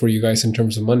resourceful for you guys in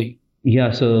terms of money.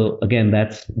 Yeah, so again,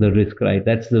 that's the risk, right?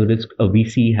 That's the risk a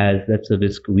VC has. That's the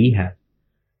risk we have.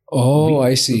 Oh,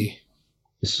 I see.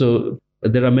 So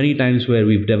there are many times where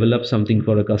we've developed something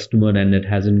for a customer and it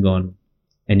hasn't gone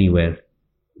anywhere.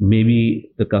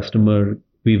 Maybe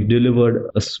we've delivered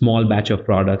a small batch of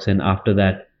products and after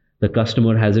that, the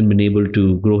customer hasn't been able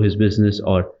to grow his business,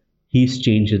 or he's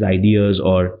changed his ideas,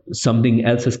 or something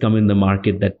else has come in the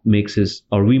market that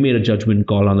or we made a judgment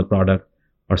call on the product,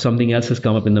 or something else has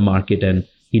come up in the market and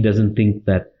he doesn't think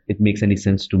that it makes any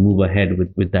sense to move ahead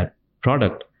with that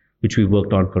product, which we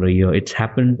worked on for a year. It's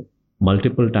happened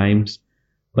multiple times.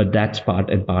 but that's part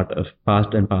and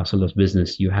parcel of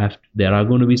business. There are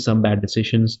going to be some bad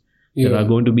decisions. There are Yeah.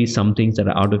 going to be some things that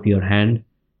are out of your hand,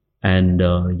 and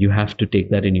you have to take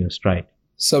that in your stride.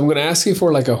 So I'm going to ask you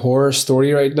for like a horror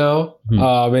story right now.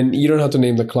 When you don't have to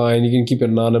name the client, you can keep it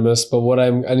anonymous. But what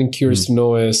I think curious to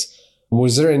know is,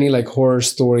 was there any like horror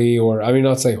story, or I mean,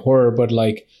 not say horror, but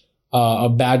like a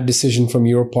bad decision from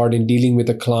your part in dealing with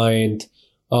a client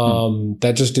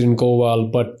that just didn't go well,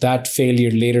 but that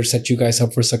failure later set you guys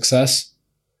up for success?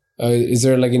 Is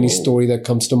there like any story that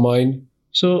comes to mind?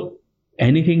 So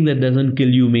anything that doesn't kill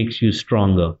you makes you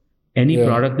stronger. Any Yeah.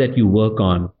 product that you work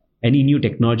on, any new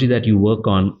technology that you work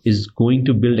on is going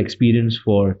to build experience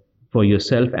for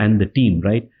yourself and the team,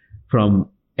 right? From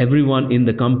everyone in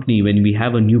the company, when we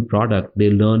have a new product, they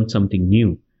learn something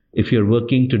new. If you're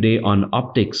working today on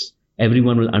optics,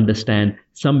 everyone will understand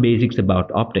some basics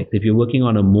about optics. If you're working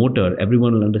on a motor,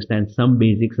 everyone will understand some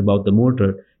basics about the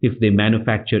motor if they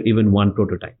manufacture even one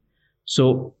prototype.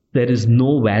 So there is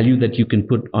no value that you can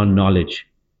put on knowledge.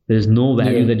 There is no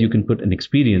value Yeah. that you can put in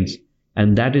experience.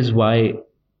 And that is why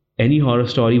any horror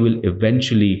story will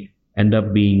eventually end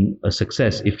up being a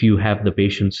success if you have the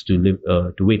patience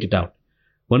to wait it out.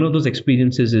 One of those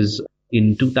experiences is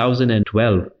in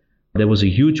 2012, there was a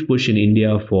huge push in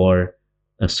India for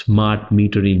a smart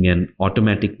metering and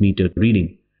automatic meter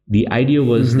reading. The idea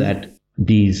was that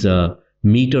these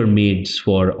meter maids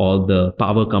for all the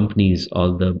power companies,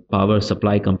 all the power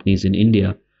supply companies in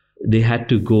India, they had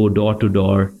to go door to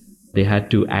door. They had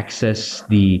to access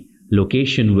the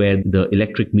location where the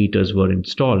electric meters were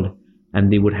installed,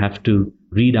 and they would have to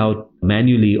read out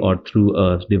manually or through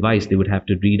a device. They would have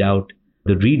to read out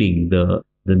the reading, the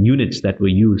units that were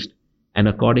used, and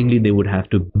accordingly they would have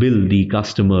to bill the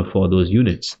customer for those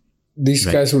units. These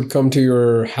Right. guys would come to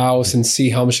your house and see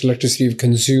how much electricity you've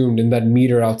consumed in that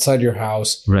meter outside your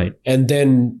house, Right. and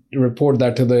then report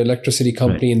that to the electricity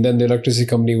company, and then the electricity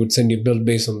company would send you a bill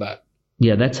based on that.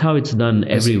 Yeah, that's how it's done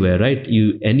everywhere, right?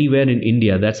 You anywhere in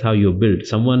India, that's how you're billed.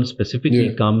 Someone specifically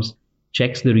Yeah. comes,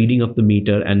 checks the reading of the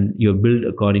meter, and you're billed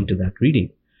according to that reading.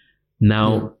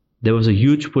 Now, there was a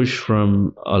huge push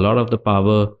from a lot of the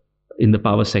power in the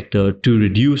power sector to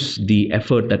reduce the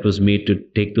effort that was made to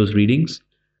take those readings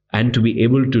and to be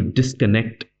able to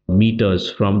disconnect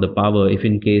meters from the power if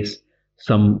in case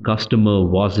some customer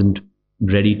wasn't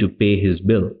ready to pay his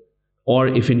bill, or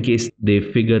if in case they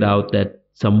figured out that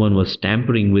someone was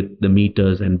tampering with the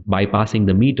meters and bypassing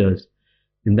the meters.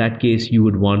 In that case, you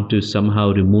would want to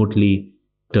somehow remotely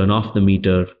turn off the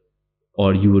meter,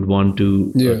 or you would want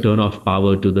to turn off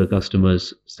power to the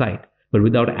customer's site. But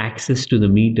without access to the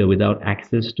meter, without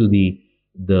access to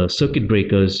the circuit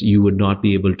breakers, you would not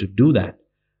be able to do that.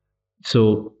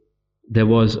 So there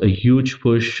was a huge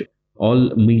push.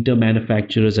 All meter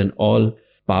manufacturers and all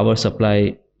power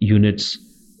supply units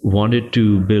wanted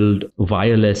to build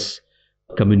wireless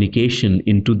communication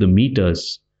into the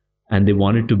meters, and they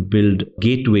wanted to build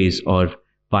gateways or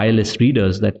wireless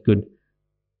readers that could,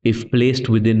 if placed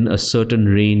within a certain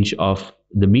range of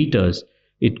the meters,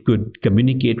 it could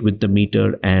communicate with the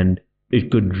meter and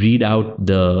it could read out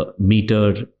the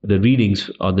meter, the readings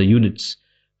or the units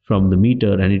from the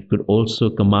meter, and it could also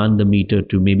command the meter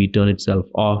to maybe turn itself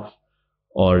off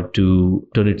or to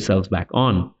turn itself back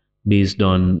on based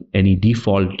on any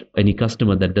default, any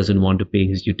customer that doesn't want to pay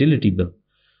his utility bill.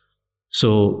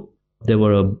 So there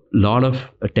were a lot of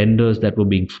tenders that were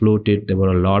being floated. There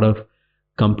were a lot of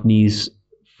companies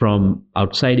from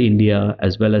outside India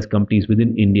as well as companies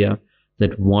within India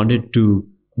that wanted to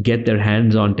get their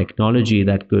hands on technology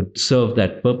that could serve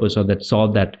that purpose or that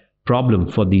solve that problem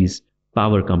for these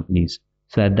power companies.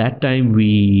 So at that time,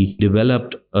 we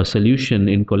developed a solution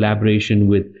in collaboration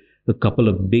with a couple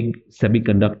of big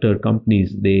semiconductor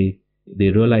companies. They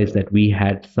realized that we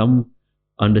had some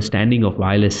understanding of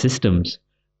wireless systems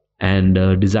and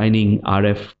designing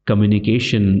RF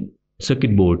communication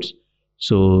circuit boards.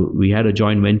 So we had a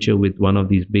joint venture with one of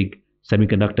these big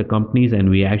semiconductor companies, and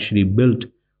we actually built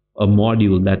a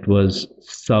module that was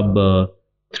sub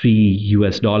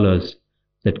 $3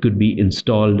 that could be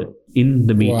installed in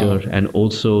the meter and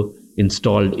also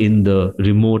installed in the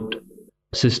remote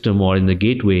system or in the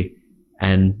gateway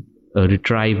and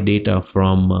retrieve data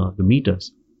from the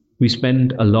meters. We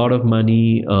spent a lot of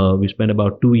money. We spent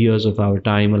about 2 years of our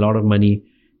time, a lot of money,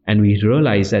 and we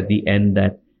realized at the end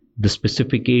that the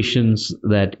specifications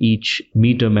that each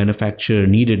meter manufacturer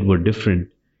needed were different.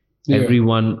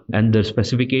 Everyone, and the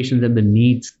specifications and the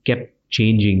needs kept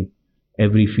changing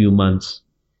every few months.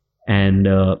 And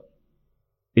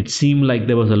it seemed like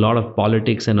there was a lot of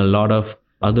politics and a lot of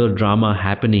other drama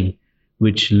happening,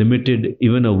 which limited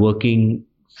even a working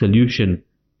solution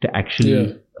to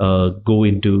actually go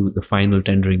into the final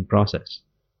tendering process.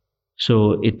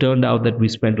 So it turned out that we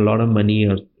spent a lot of money,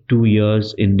 2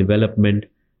 years in development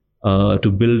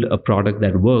to build a product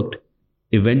that worked.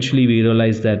 Eventually, we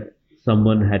realized that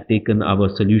someone had taken our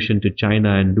solution to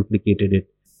China and duplicated it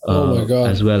Oh my God.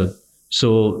 as well.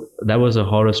 So that was a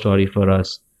horror story for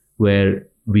us, where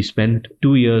we spent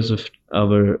 2 years of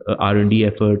our R&D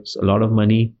efforts, a lot of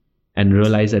money, and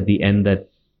realized at the end that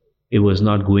it was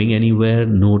not going anywhere.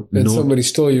 And somebody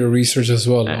stole your research as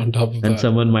well on top of and that.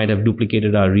 someone might have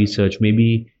duplicated our research,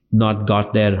 maybe not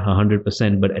got there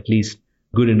 100%, but at least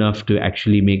good enough to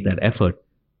actually make that effort.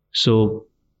 So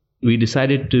we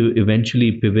decided to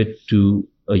eventually pivot to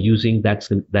using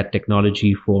that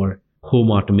technology for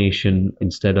home automation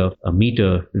instead of a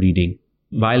meter reading.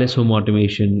 Wireless home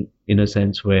automation, in a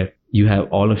sense, where you have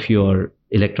all of your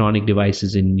electronic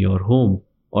devices in your home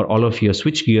or all of your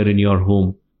switchgear in your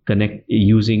home connect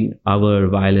using our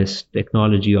wireless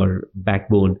technology or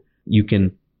backbone. You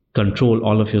can control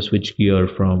all of your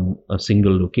switchgear from a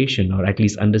single location, or at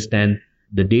least understand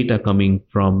the data coming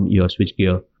from your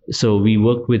switchgear. So we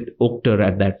worked with Okta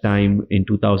at that time in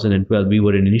 2012. We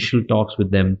were in initial talks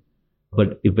with them,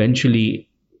 but eventually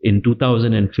in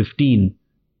 2015,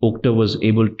 Okta was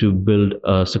able to build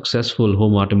a successful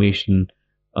home automation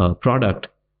product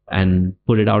and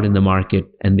put it out in the market.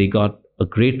 And they got a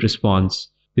great response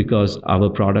because our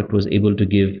product was able to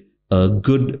give a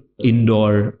good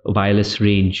indoor wireless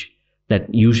range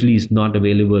that usually is not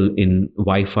available in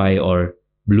Wi-Fi or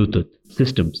Bluetooth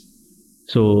systems.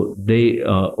 So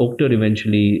Okta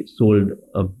eventually sold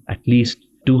at least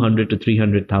 200 to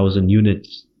 300,000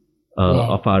 units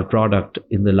of our product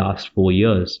in the last 4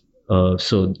 years.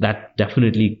 So that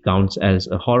definitely counts as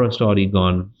a horror story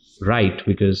gone right,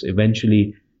 because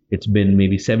eventually it's been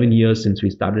maybe 7 years since we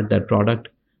started that product,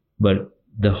 but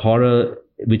the horror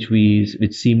which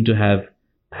seemed to have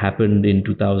happened in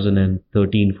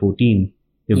 2013-14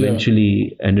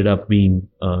 eventually ended up being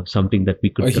something that we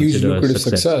could consider huge lucrative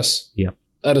success. Yeah,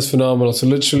 that is phenomenal. So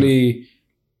literally,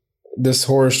 this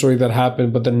horror story that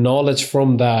happened, but the knowledge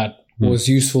from that was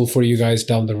useful for you guys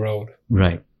down the road.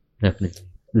 Right, definitely.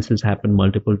 This has happened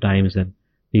multiple times, and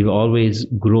we've always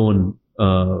grown.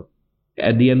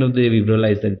 At the end of the day, we've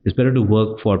realized that it's better to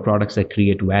work for products that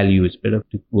create value. It's better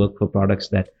to work for products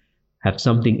that have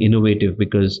something innovative,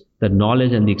 because the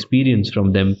knowledge and the experience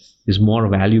from them is more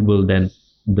valuable than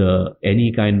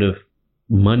any kind of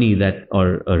money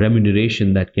or a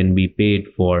remuneration that can be paid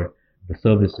for the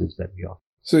services that we offer.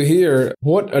 So here,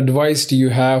 what advice do you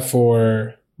have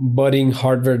for budding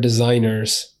hardware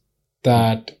designers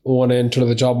that want to enter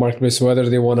the job marketplace, whether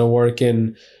they want to work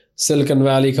in Silicon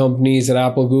Valley companies at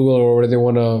Apple, Google, or whether they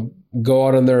want to go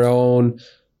out on their own?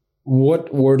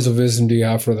 What words of wisdom do you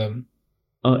have for them?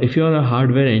 If you're a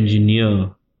hardware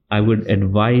engineer, I would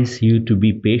advise you to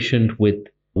be patient with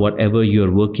whatever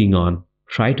you're working on.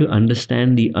 Try to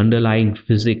understand the underlying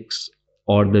physics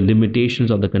or the limitations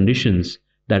or the conditions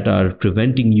that are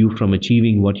preventing you from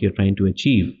achieving what you're trying to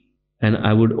achieve. And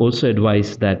I would also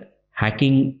advise that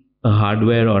hacking a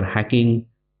hardware or hacking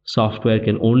software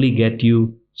can only get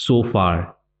you so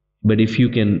far. But if you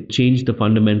can change the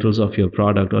fundamentals of your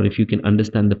product, or if you can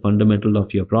understand the fundamental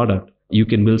of your product, you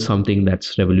can build something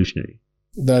that's revolutionary.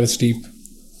 That is deep.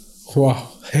 Wow.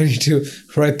 I need to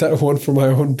write that one for my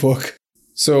own book.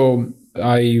 So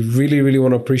I really, really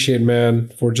want to appreciate, man,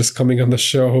 for just coming on the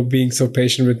show, being so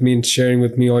patient with me and sharing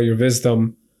with me all your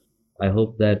wisdom. I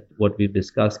hope that what we've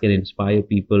discussed can inspire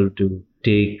people to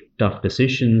take tough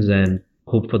decisions and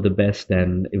hope for the best,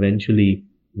 and eventually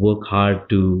work hard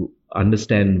to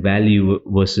understand value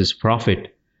versus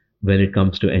profit when it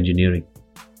comes to engineering.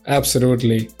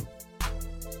 Absolutely.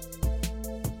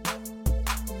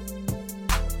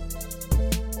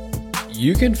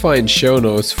 You can find show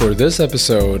notes for this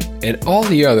episode and all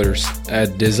the others at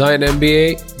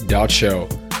designmba.show.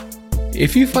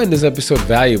 If you find this episode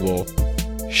valuable,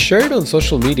 share it on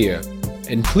social media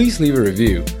and please leave a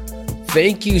review.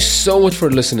 Thank you so much for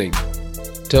listening.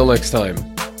 Till next time.